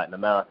somebody from Latin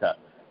America,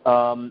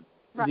 and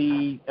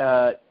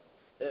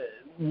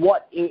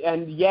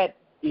yet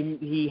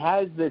he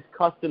has this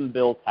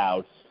custom-built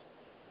house,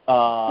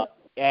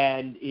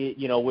 and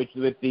which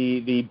with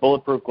the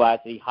bulletproof glass,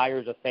 he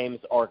hires a famous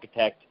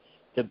architect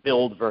to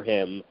build for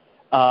him,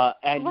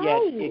 and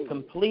yet it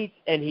completes,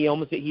 and he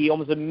almost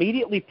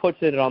immediately puts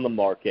it on the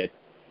market,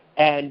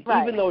 and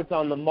even though it's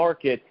on the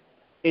market,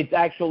 it's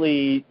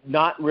actually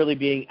not really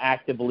being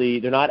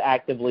they're not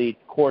actively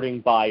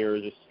courting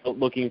buyers or still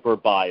looking for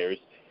buyers.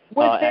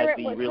 You said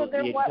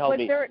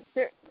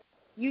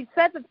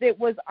that it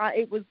was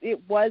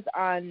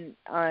on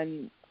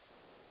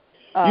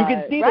you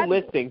can see the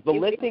listings. The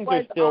listings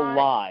are still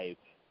live.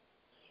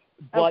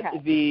 But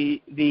okay.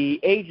 the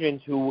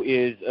agent who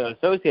is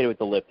associated with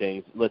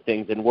the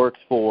listings and works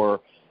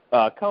for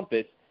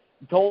Compass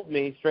told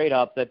me straight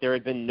up that there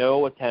had been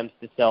no attempts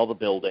to sell the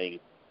building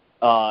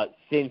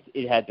since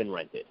it had been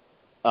rented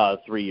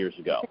 3 years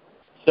ago.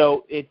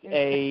 So it's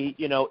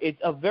it's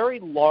a very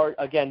large,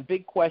 again,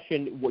 big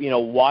question.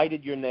 Why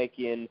did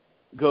Yernakian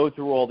go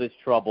through all this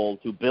trouble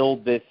to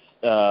build this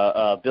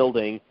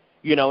building?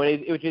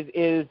 Which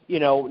is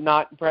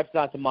not perhaps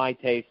not to my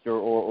taste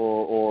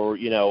or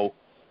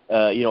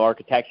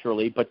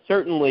architecturally, but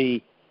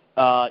certainly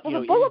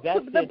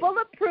the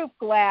bulletproof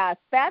glass.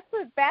 That's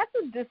a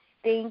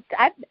distinct.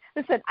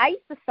 Listen, I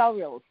used to sell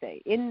real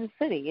estate in the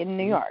city in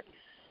New York.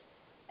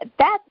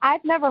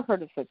 I've never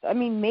heard of it. I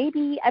mean,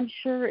 maybe, I'm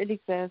sure it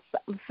exists.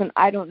 Listen,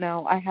 I don't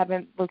know. I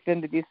haven't looked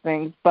into these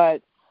things,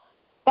 but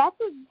that's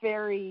a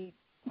very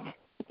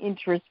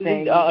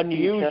interesting,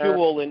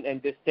 unusual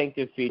and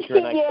distinctive feature,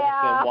 and I can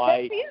understand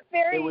why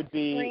it would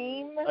be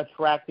extreme.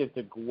 Attractive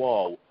to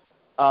Guo.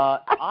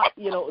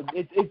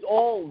 It's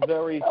all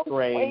very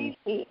strange.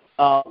 Why?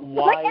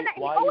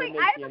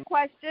 I have a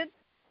question.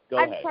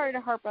 I'm sorry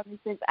to harp on these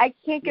things. I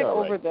can't get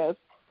over this.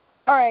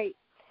 All right,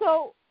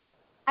 so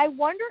I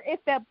wonder if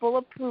that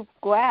bulletproof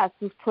glass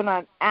was put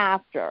on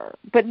after,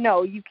 but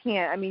no, you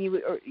can't. I mean,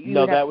 you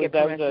that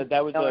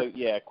was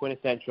a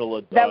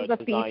quintessential that was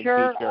a design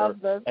feature of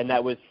the, and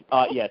that was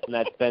yes, and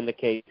that's been the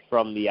case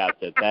from the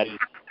outset. That is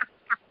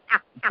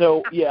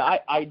so. Yeah,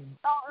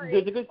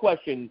 there's a good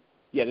question.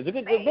 Yeah, there's a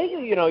good.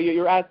 Basically,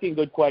 you're asking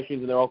good questions,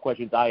 and they're all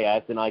questions I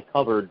asked, and I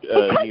covered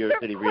New York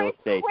City real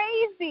estate.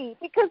 Crazy,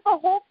 because the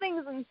whole thing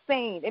is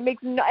insane. It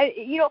makes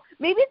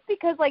maybe it's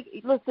because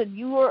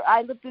listen,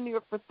 I lived in New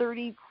York for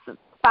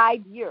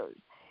 35 years.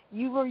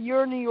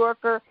 You're a New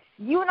Yorker.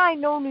 You and I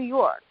know New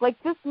York.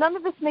 None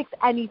of this makes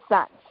any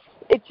sense.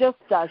 It just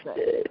doesn't.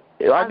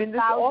 I mean,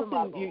 this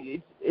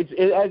often it's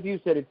as you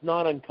said, it's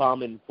not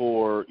uncommon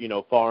for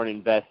foreign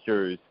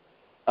investors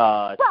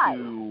to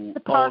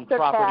own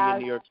property in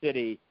New York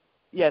City.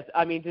 Yes,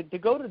 I mean to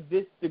go to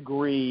this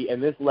degree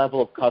and this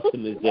level of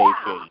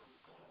customization,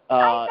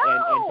 and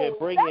to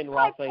bring in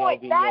Rafael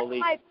Viñoly. That's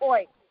my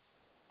point.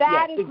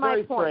 That is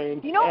my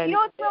point. Strange. You know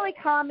what's really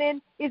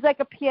common is a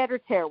pied a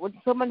terre when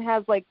someone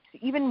has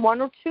even one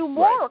or two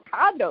more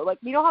condo.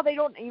 You know how you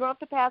don't have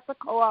to pass a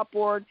co-op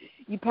board.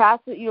 You pass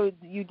it.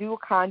 You do a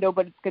condo,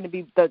 but it's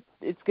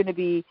going to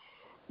be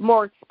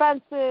more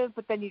expensive,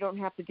 but then you don't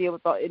have to deal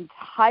with the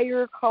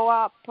entire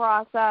co-op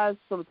process,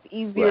 so it's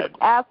easier to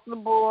pass the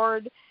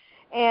board,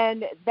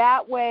 and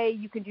that way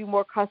you can do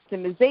more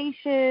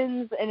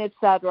customizations and et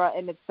cetera,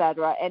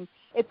 and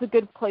it's a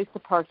good place to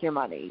park your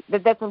money.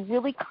 That's a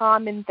really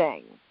common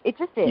thing. It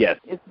just is. Yes.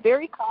 It's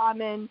very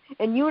common,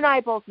 and you and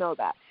I both know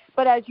that.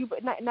 But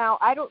now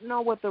I don't know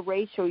what the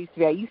ratio used to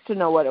be. I used to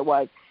know what it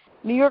was.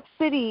 New York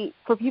City,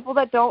 for people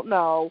that don't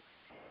know,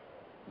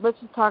 let's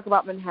just talk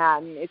about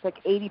Manhattan. It's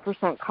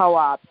 80%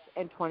 co-ops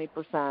and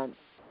 20%,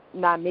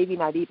 maybe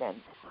not even,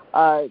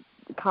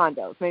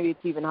 condos. Maybe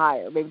it's even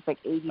higher. Maybe it's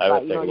 85. I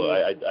would think,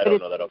 I don't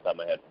know that off the top of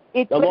my head.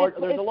 There's a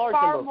large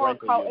number of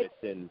rental units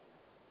in.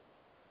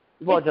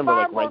 Large number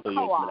of rental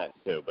units in Manhattan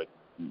too, but.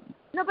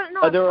 No,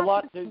 there are a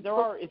lot. There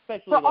are,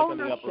 especially on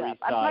the Upper East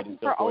Side and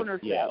so forth.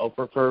 Ownership. Yeah,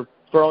 for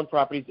owned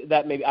properties.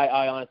 That maybe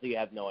I honestly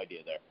have no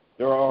idea there.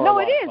 No,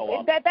 it is.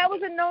 That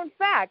was a known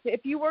fact.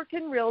 If you worked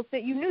in real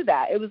estate, you knew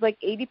that. It was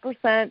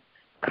 80%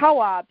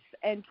 co-ops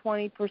and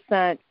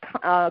 20%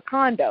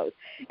 condos.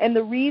 And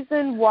the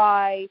reason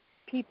why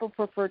people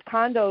preferred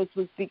condos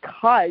was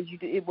because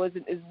it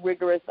wasn't as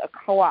rigorous a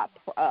co-op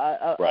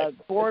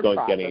board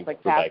process,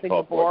 passing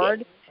the board.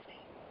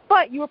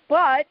 Yeah.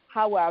 But,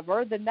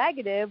 however, the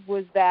negative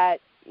was that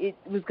it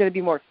was going to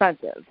be more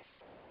expensive.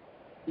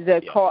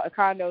 The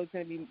condo is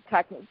going to be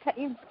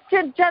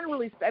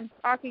generally. I'm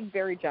talking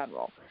very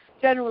general.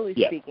 Generally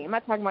speaking, I'm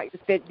not talking about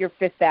your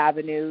Fifth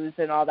Avenues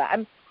and all that.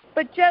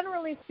 But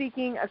generally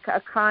speaking,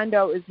 a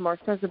condo is more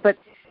expensive. But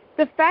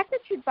the fact that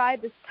you buy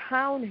this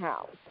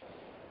townhouse,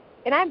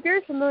 and I'm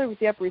very familiar with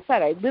the Upper East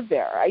Side. I live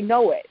there. I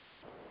know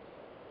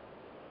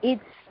it.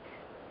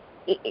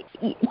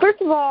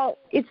 First of all,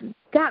 it's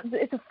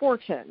a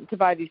fortune to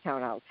buy these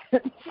townhouses.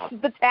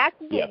 The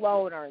taxes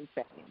alone are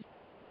insane.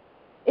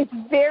 It's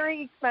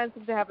very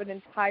expensive to have an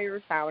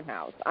entire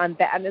townhouse on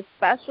that, and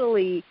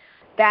especially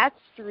that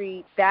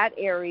street, that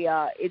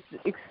area. It's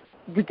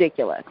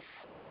ridiculous.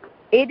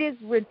 It is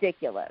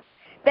ridiculous.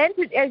 Then,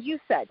 as you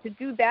said, to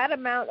do that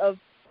amount of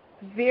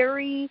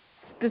very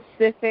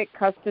specific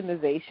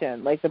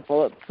customization, like the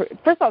bullet. First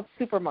of all, it's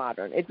super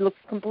modern. It looks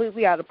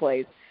completely out of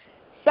place.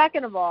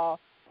 Second of all,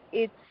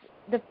 it's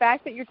the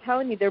fact that you're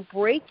telling me they're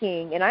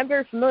breaking, and I'm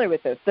very familiar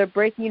with this. They're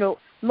breaking.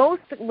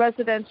 Most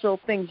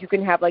residential things you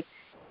can have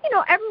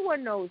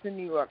everyone knows in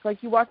New York.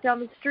 You walk down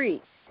the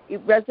street,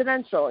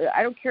 residential.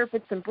 I don't care if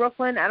it's in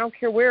Brooklyn. I don't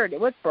care where it is,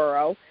 what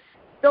borough.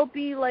 There'll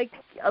be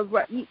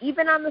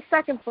even on the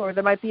second floor,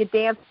 there might be a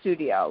dance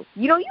studio.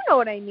 You know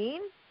what I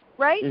mean,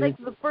 right?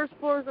 Mm-hmm. The first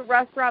floor is a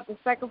restaurant, the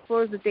second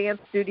floor is a dance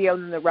studio,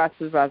 and then the rest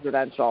is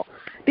residential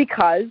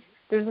because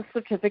there's a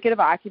certificate of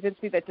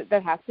occupancy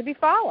that has to be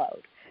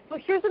followed. So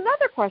here's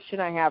another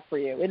question I have for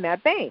you in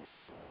that vein.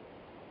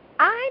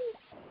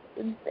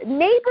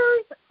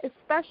 Neighbors,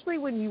 especially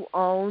when you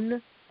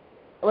own,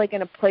 like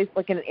in a place,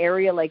 like in an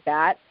area like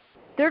that,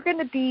 they're going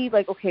to be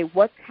like, okay,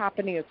 what's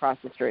happening across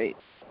the street?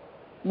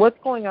 What's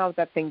going on with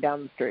that thing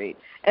down the street?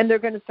 And they're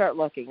going to start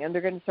looking, and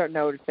they're going to start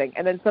noticing.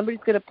 And then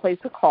somebody's going to place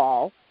a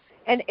call.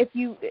 And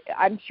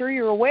I'm sure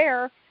you're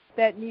aware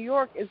that New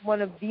York is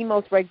one of the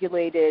most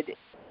regulated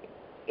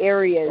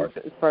areas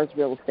as far as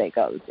real estate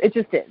goes. It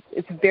just is.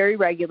 It's very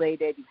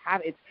regulated.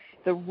 It's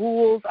the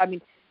rules. I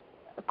mean,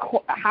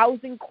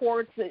 housing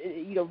courts,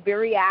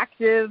 very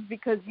active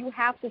because you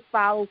have to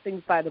follow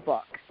things by the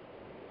book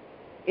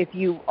if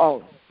you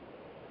own.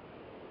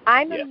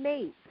 I'm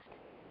amazed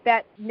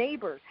that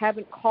neighbors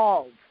haven't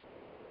called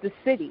the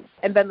city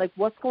and been like,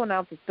 "What's going on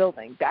with this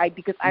building?"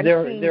 Because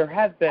there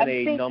have been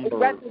a number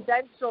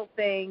residential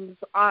things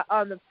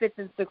on the 5th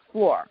and 6th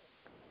floor.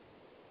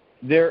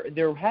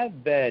 There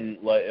have been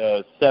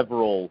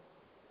several,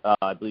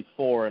 I believe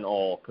 4 in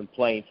all,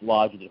 complaints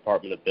lodged with the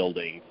Department of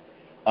Buildings.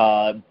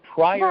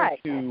 Prior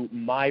to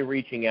my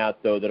reaching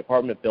out, though, the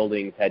Department of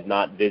Buildings had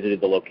not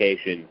visited the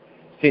location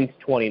since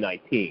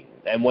 2019.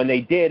 And when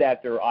they did,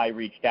 after I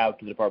reached out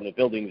to the Department of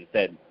Buildings and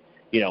said,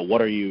 what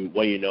do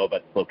you know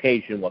about this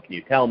location? What can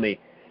you tell me?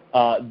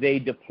 They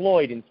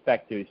deployed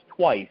inspectors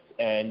twice,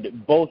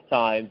 and both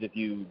times, if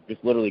you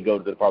just literally go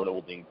to the Department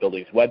of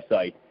Buildings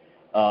website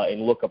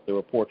and look up the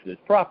report for this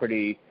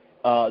property,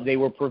 they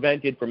were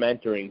prevented from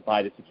entering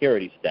by the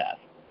security staff.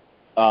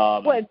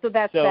 So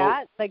that's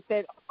that? Like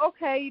that,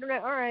 okay, you don't know,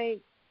 all right.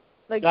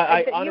 Like,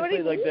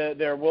 honestly,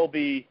 there will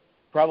be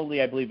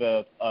probably, I believe,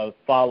 a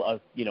follow,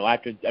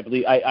 after, I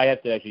believe, I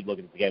have to actually look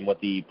at this again, what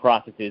the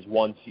process is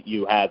once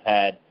you have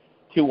had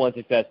 2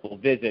 unsuccessful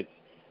visits.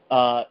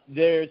 I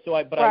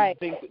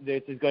think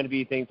this is going to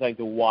be things like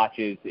to watch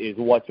is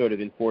what sort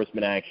of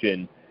enforcement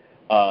action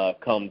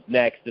comes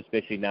next,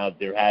 especially now that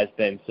there has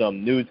been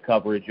some news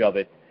coverage of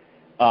it.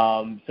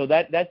 So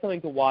that's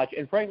something to watch.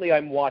 And frankly,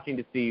 I'm watching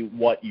to see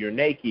what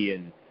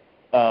Yernakian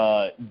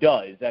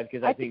does,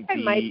 because I think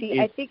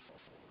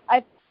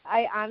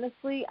I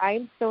honestly, I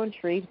am so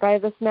intrigued by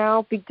this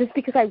now, just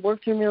because I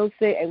worked in real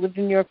estate, I lived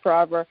in New York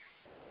forever.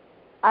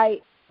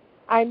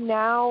 I'm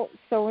now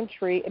so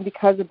intrigued, and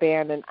because of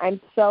Bannon, I'm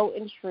so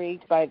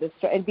intrigued by this,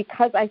 and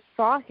because I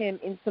saw him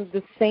in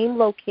the same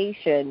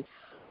location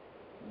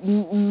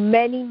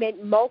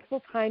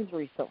multiple times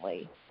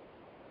recently.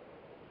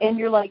 And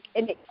you're like,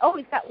 he's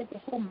got like the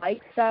whole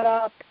mic set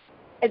up.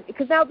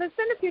 Because now there's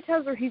been a few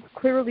times where he's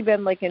clearly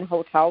been like in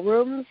hotel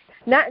rooms,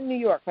 not in New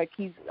York. Like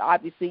he's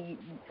obviously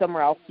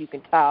somewhere else you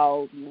can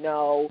tell,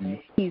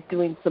 he's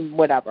doing some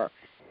whatever.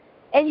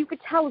 And you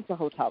could tell it's a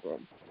hotel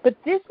room. But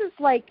this is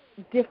like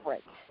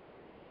different.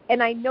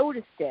 And I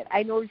noticed it.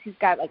 I noticed he's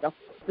got like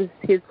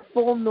his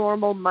full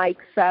normal mic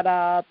set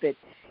up.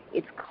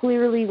 It's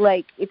clearly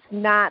like it's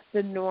not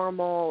the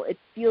normal. It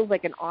feels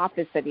like an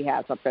office that he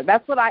has up there.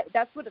 That's what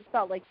it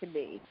felt like to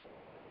me.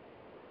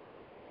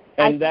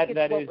 And that is,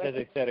 as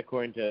I said,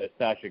 according to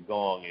Sasha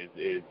Gong,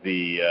 is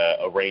the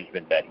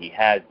arrangement that he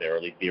has there, or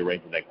at least the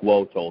arrangement that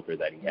Guo told her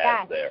that he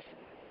has there.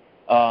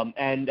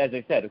 And as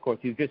I said, of course,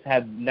 you just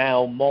have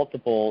now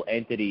multiple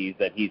entities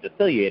that he's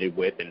affiliated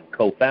with and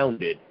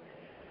co-founded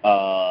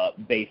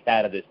based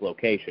out of this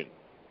location.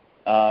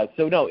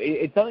 So, no,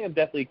 it's something I'm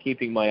definitely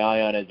keeping my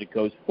eye on as it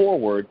goes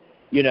forward.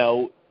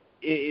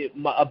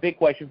 A big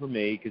question for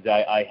me, because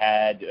I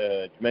had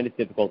tremendous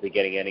difficulty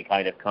getting any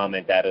kind of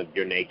comment out of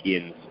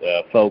Yernakian's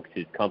folks.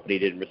 His company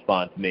didn't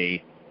respond to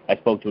me. I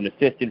spoke to an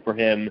assistant for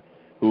him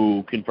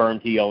who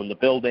confirmed he owned the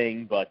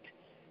building, but,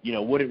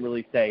 wouldn't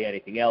really say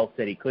anything else,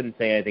 said he couldn't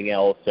say anything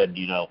else, what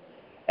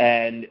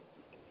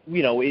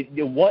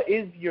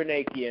is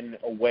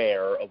Yernakian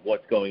aware of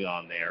what's going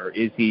on there?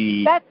 Is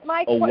he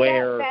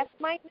aware? That's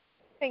my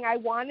thing. I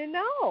want to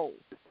know.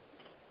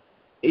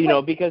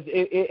 Because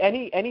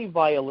any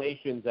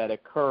violations that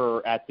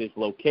occur at this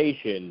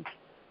location,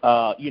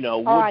 would be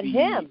on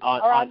him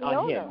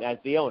as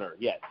the owner.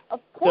 Yes. Of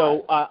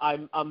course.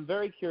 So I'm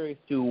very curious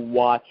to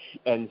watch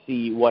and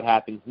see what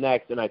happens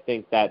next, and I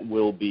think that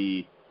will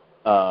be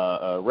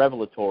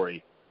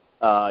revelatory.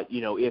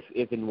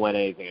 If and when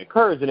anything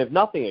occurs, and if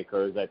nothing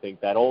occurs, I think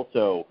that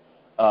also,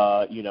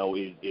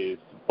 is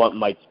what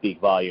might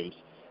speak volumes.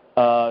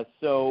 This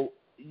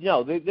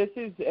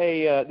is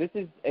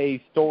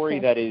a story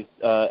that is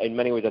in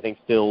many ways I think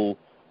still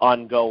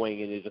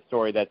ongoing, and is a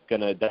story that's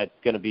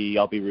gonna be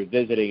I'll be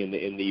revisiting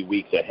in the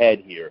weeks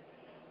ahead here.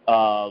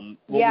 I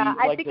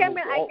think I'm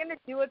gonna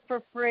do it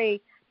for free,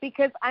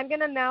 because I'm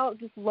gonna now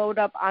just load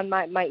up on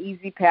my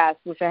Easy Pass,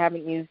 which I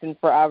haven't used in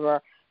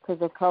forever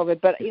because of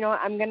COVID. But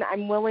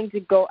I'm willing to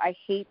go. I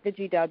hate the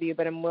GW,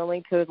 but I'm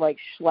willing to like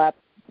schlep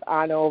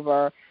on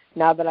over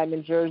now that I'm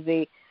in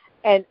Jersey.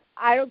 And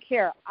I don't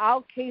care.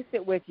 I'll case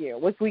it with you.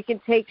 We can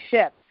take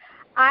ships.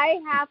 I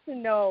have to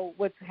know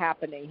what's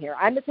happening here.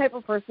 I'm the type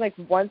of person, like,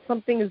 once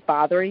something is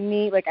bothering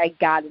me, like, I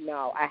got to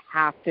know. I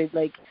have to,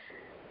 like,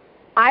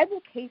 I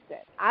will case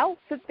it. I'll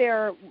sit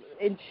there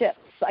in ships.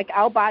 Like,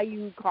 I'll buy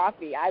you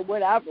coffee.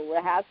 Whatever.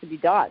 It has to be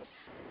done.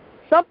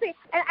 something.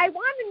 And I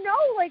want to know,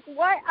 like,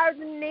 what are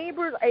the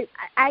neighbors?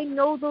 I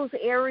know those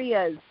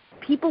areas.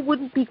 People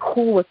wouldn't be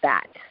cool with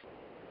that.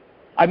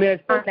 I mean, I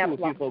spoke to a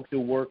few folks who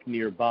work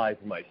nearby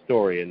for my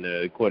story, and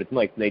the quote is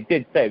like, and they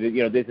did say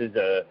that, this is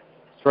a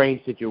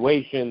strange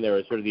situation. There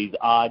are sort of these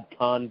odd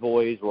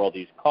convoys where all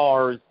these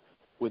cars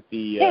with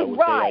the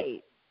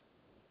right.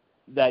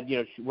 That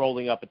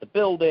rolling up at the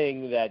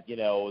building. That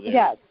there's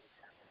yes.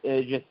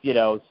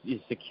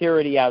 Just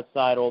security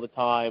outside all the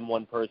time.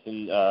 One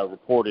person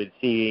reported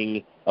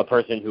seeing a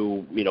person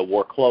who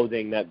wore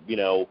clothing that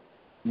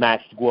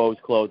matched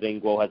Guo's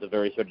clothing. Guo has a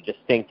very sort of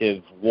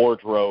distinctive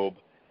wardrobe.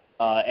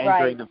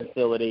 Entering the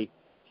facility.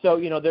 So,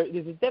 this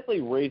is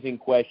definitely raising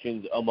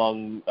questions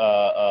among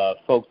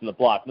folks in the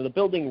block. Now, the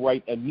building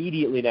right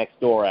immediately next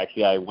door,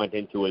 actually, I went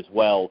into as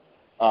well,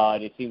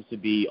 and it seems to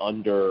be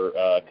under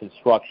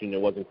construction. It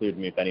wasn't clear to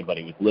me if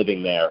anybody was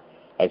living there.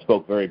 I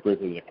spoke very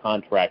briefly with a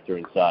contractor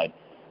inside.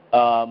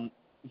 I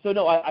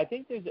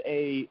think there's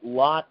a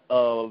lot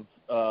of,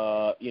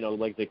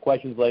 the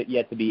questions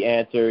yet to be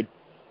answered.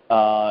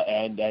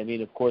 And, I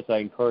mean, of course, I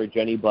encourage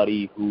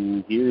anybody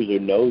who hears or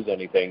knows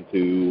anything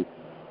to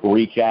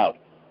reach out.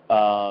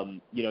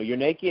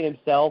 Yernakian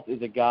himself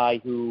is a guy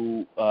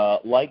who,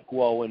 like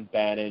Guo and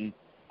Bannon,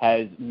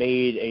 has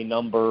made made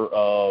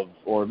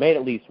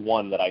at least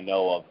one that I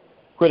know of,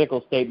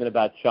 critical statement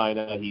about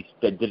China. He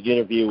did an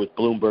interview with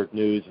Bloomberg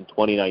News in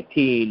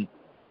 2019,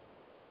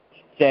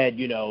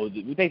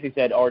 basically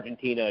said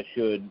Argentina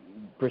should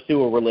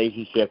pursue a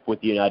relationship with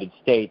the United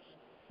States,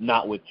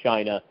 not with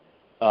China.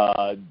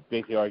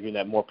 Basically arguing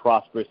that more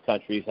prosperous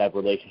countries have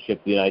relationships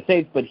with the United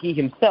States, but he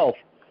himself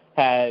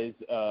has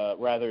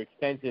rather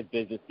extensive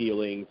business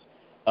dealings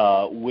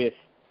with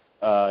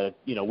the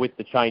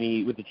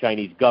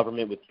Chinese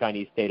government, with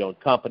Chinese state-owned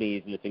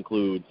companies, and this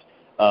includes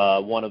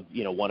one of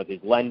his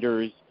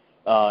lenders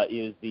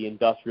is the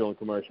Industrial and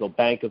Commercial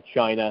Bank of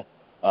China.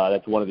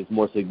 That's one of his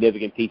more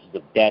significant pieces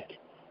of debt,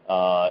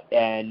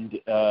 and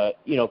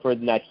further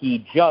than that,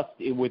 he just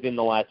within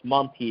the last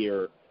month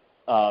here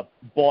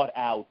bought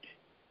out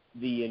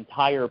the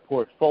entire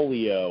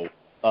portfolio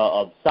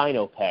of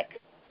Sinopec,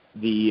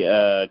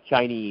 the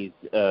Chinese,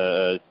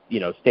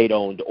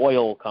 state-owned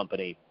oil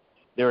company,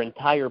 their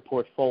entire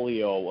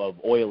portfolio of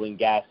oil and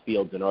gas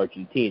fields in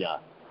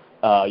Argentina.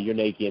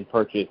 Yernakian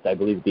purchased, I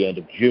believe, at the end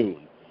of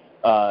June.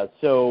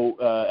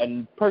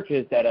 And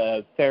purchased at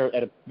a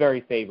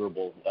very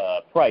favorable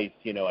price.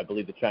 I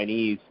believe the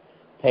Chinese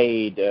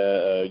paid,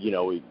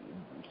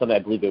 something I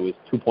believe it was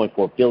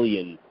 $2.4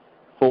 billion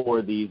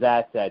for these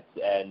assets,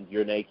 and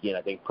Yernakian,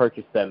 I think,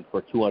 purchased them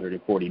for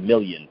 $240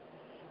 million.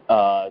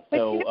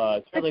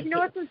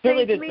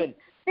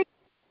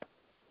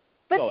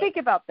 Think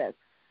about this.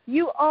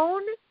 You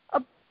own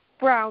a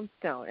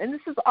brownstone, and this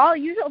is all.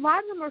 Usually, a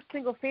lot of them are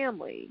single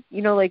family.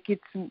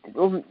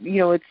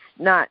 It's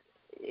not,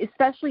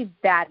 especially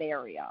that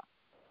area.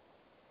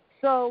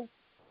 So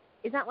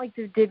it's not like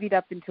they're divvied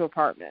up into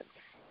apartments.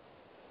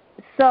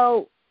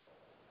 So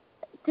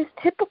just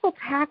typical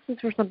taxes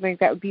for something like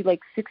that would be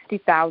like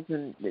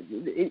 $60,000.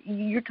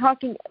 You're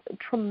talking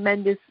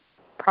tremendous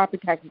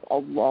property taxes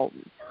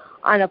alone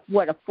on a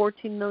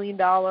 $14 million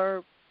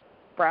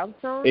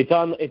brownstone. It's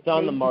on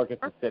the market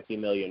for $50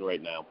 million right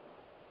now.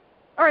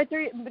 All right,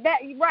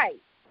 right.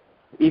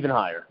 Even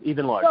higher,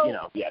 even larger.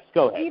 So, yes.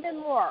 Go ahead. Even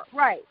more,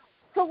 right?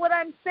 So what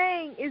I'm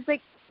saying is,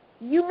 like,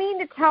 you mean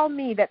to tell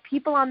me that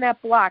people on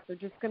that block are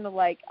just going to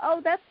oh,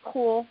 that's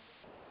cool.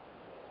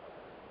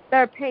 That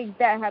are paying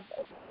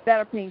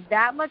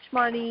that much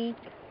money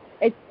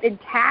in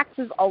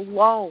taxes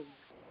alone.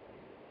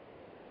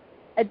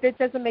 That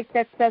doesn't make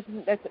that's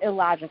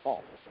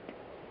illogical.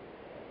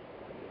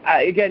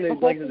 Again,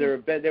 like there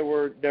have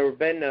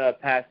been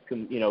past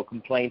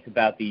complaints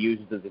about the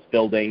users of this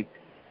building.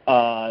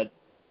 The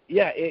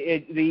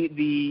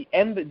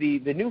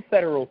new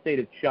federal state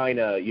of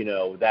China,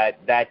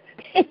 that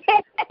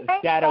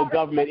shadow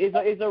government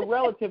is a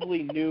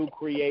relatively new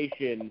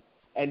creation,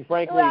 and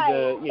frankly,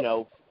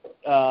 right.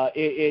 I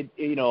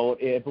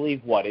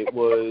believe it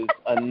was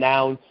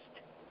announced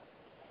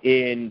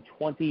in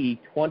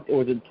 2020, or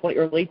was it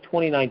late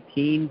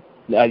 2019?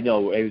 I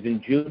know it was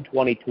in June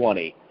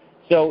 2020.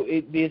 So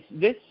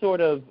this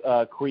sort of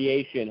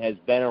creation has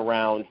been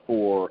around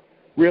for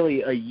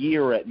really a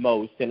year at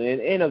most, and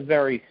in a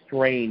very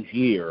strange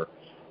year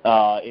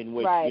in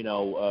which right.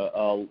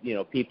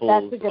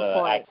 People's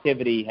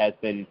activity has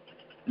been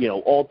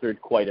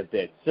altered quite a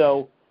bit.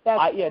 So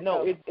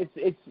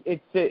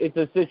it's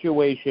a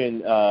situation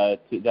that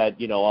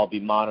I'll be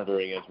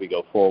monitoring as we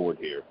go forward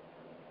here.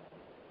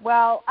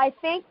 Well, I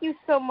thank you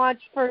so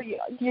much for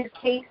your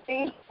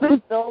casing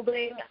the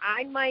building.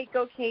 I might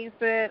go case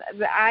it.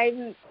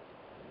 I've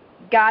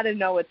got to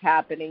know what's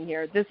happening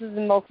here. This is the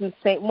most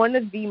insane, one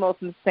of the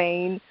most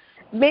insane.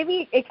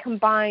 Maybe it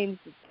combines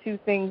two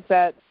things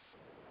that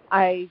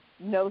I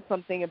know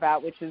something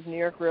about, which is New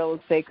York real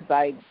estate, because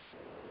I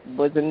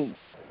was a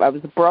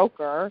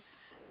broker,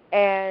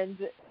 and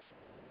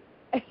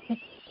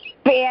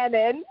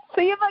Bannon.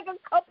 So you have a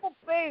couple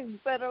things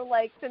that are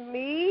to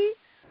me,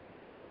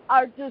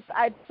 I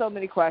have so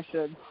many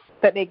questions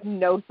that make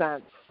no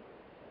sense.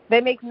 They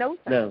make no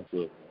sense.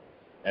 No,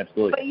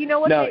 absolutely. But you know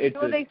what? No,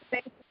 they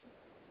say?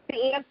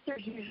 The answer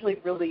is usually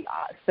really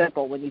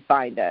simple when you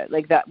find it.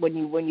 Like that, when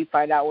you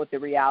find out what the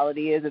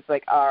reality is, it's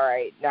like, all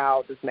right,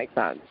 now this makes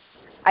sense.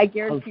 I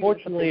guarantee.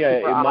 Unfortunately,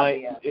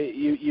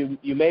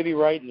 you may be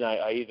right, and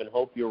I even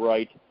hope you're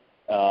right.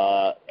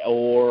 The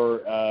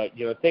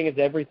thing is,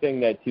 everything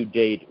that to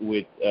date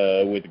with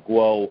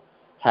Guo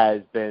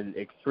has been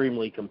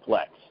extremely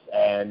complex,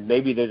 and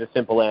maybe there's a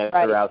simple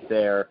answer out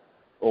there,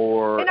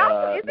 or and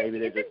also, maybe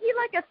there's isn't he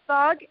like a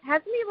thug?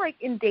 Hasn't he like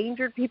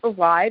endangered people's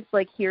lives,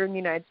 like here in the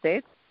United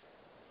States?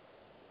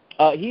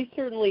 He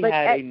certainly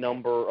had a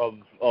number of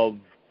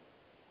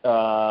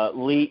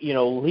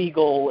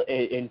legal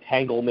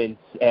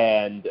entanglements,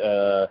 and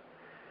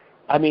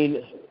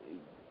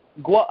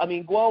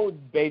Guo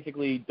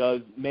basically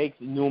makes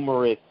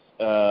numerous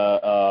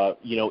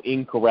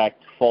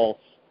incorrect,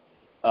 false,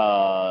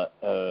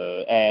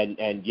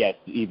 and yes,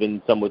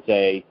 even some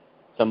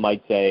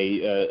might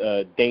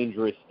say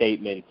dangerous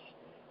statements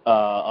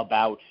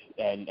about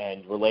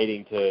and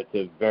relating to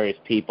various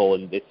people,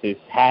 and this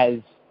has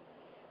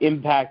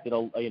impacted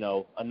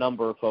a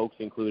number of folks,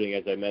 including,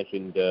 as I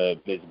mentioned,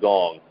 Ms.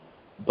 Gong.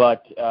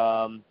 But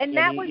and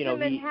that was in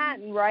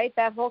Manhattan, right?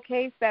 That whole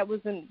case, that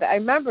was in. I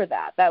remember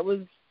that. That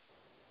was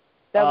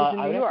in New York, right?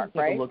 I would have to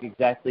take a look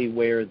exactly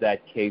where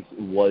that case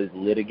was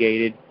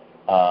litigated.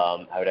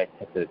 I would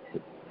have to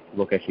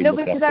look actually. No,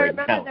 look because up I right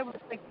remember now. there was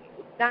like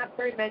not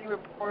very many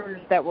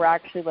reporters that were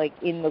actually like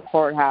in the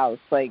courthouse,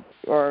 like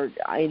or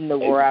in the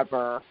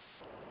wherever.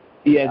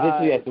 Yeah,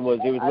 it was.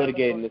 It was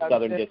litigated in the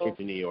Southern District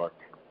of New York.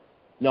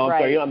 No,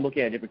 I'm sorry. I'm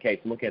looking at a different case.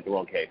 I'm looking at the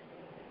wrong case.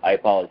 I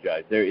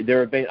apologize.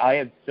 There have been. I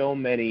have so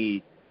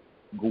many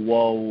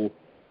Guo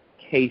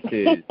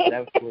cases.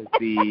 That was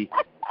the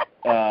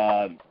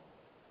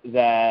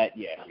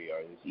here we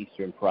are. This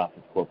Eastern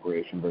Profits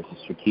Corporation versus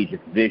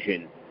Strategic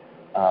Vision,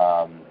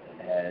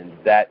 and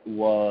that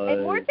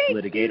was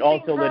litigated.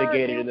 Also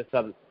litigated in the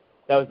Southern.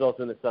 That was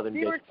also in the Southern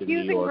District of New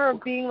York. They were accusing her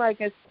of being like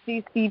a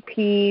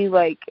CCP,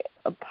 like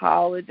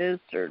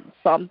apologist or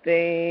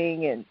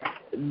something, and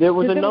there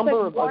was a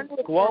number of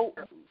Guo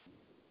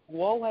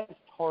has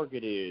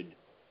targeted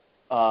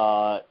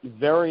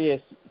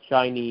various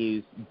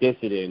Chinese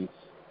dissidents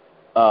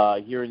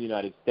here in the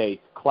United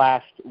States,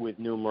 clashed with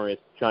numerous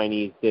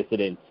Chinese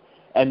dissidents,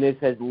 and this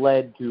has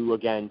led to,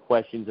 again,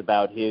 questions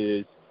about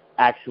his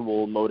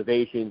actual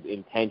motivations,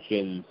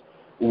 intentions,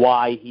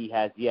 why he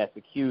has,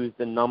 accused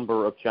a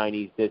number of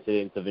Chinese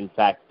dissidents of, in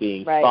fact,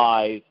 being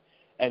spies,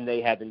 and they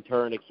have, in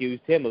turn,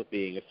 accused him of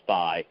being a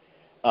spy.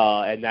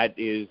 And that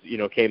is,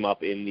 came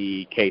up in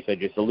the case I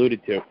just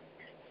alluded to.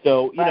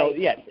 So,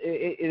 yes,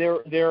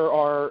 there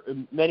are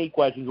many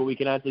questions. What we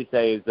can actually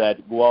say is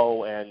that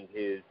Guo and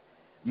his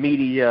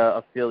media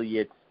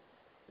affiliates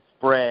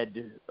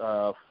spread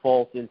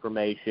false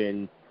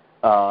information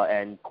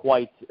and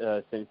quite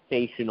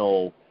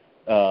sensational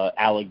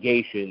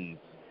allegations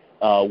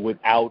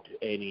without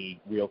any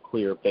real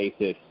clear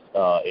basis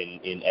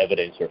in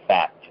evidence or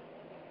fact.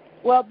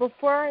 Well,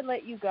 before I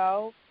let you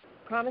go,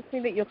 promise me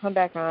that you'll come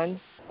back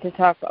on to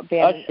talk about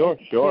Bannon.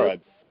 Sure. I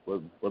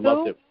would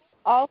love to.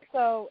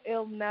 Also,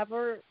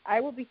 I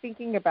will be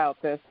thinking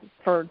about this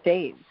for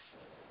days,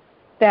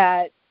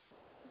 that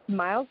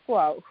Miles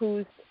Guo,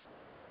 who's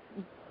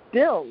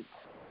billed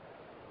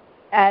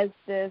as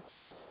this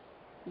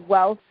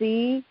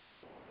wealthy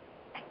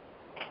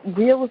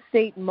real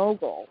estate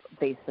mogul,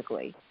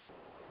 basically.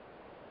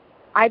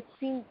 I've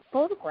seen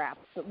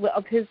photographs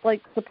of his,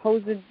 like,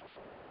 supposed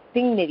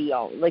thing that he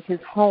owned, like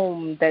his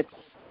home that's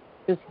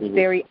this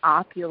very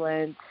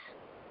opulent,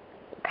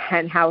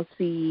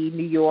 penthousey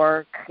New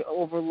York,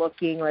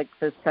 overlooking, like,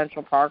 the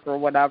Central Park or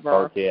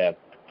whatever.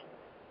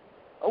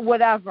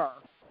 Whatever.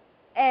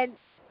 And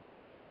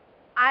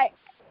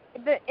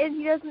and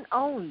he doesn't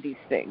own these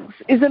things.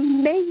 It's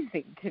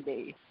amazing to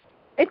me.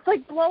 It's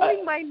like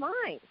blowing my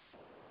mind.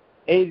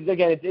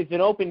 It's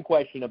an open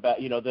question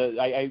about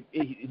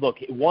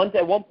look.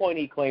 At one point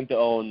he claimed to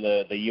own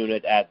the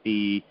unit at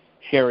the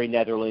Sherry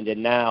Netherland,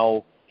 and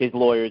now his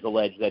lawyers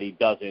allege that he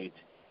doesn't.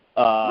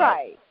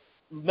 Right.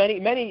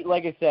 Many,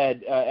 like I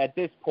said, at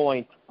this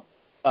point,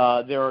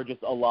 there are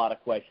just a lot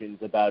of questions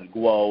about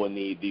Guo and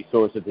the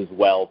source of his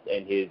wealth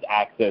and his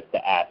access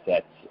to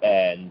assets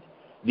and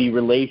the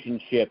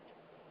relationship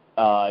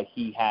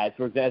he has.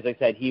 For example, as I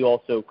said, he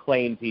also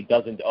claims he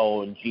doesn't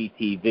own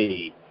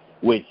GTV,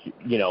 which,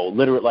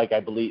 literally, like,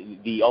 I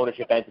believe the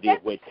ownership entity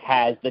of which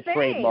has the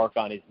trademark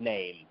on his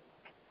name.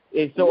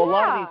 And so a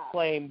lot of these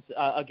claims,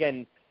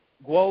 again,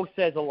 Guo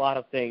says a lot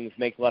of things,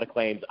 makes a lot of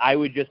claims. I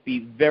would just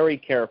be very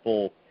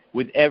careful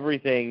with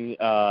everything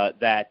every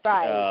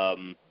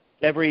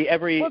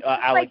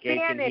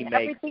allegation he makes.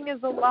 Everything is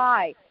a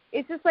lie.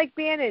 It's just like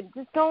Bannon.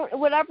 Just don't,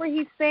 whatever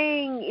he's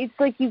saying, it's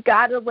like you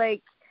got to,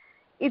 like,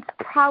 it's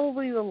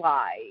probably a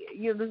lie.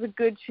 There's a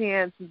good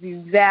chance he's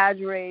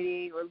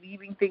exaggerating or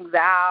leaving things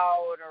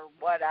out or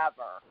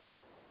whatever.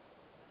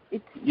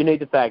 You need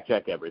to fact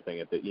check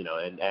everything,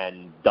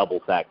 and double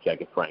fact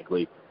check it,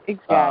 frankly.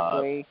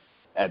 Exactly.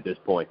 At this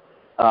point.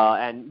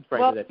 And frankly,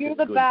 Well, that's you're just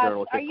the good best.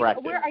 journalistic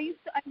practice.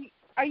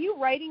 Are you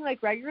writing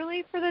like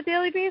regularly for the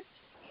Daily Beast?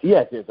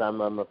 Yes.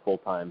 I'm a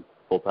full-time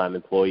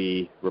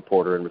employee,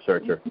 reporter, and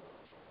researcher.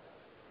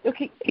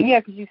 Okay,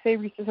 yeah, because you say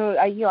research. So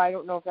I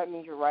don't know if that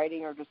means you're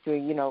writing or just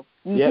doing, you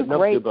do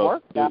great do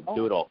both. work.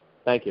 Do it all.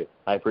 Thank you.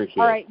 I appreciate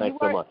all right, it. Thanks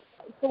so much.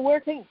 So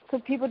where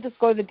could people just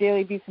go to the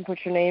Daily Beast and put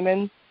your name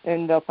in,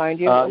 and they'll find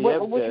you? What's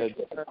your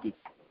Twitter?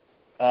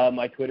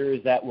 My Twitter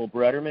is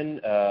 @Wilbur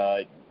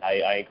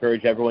I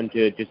encourage everyone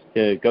to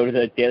go to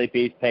the Daily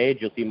Beast page.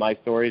 You'll see my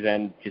stories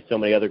and just so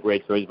many other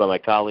great stories by my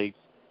colleagues.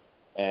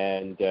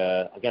 And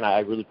again, I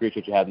really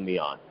appreciate you having me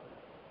on.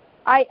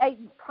 I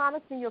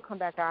promise me you'll come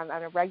back on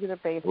a regular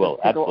basis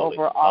to go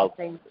over all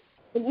things.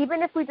 And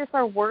even if we just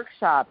are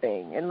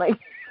workshopping and like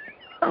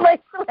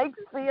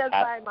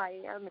CSI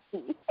Miami.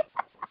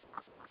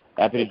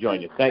 Happy to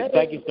join you.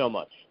 Thank you so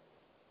much.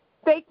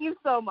 Thank you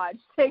so much.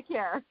 Take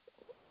care.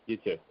 You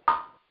too.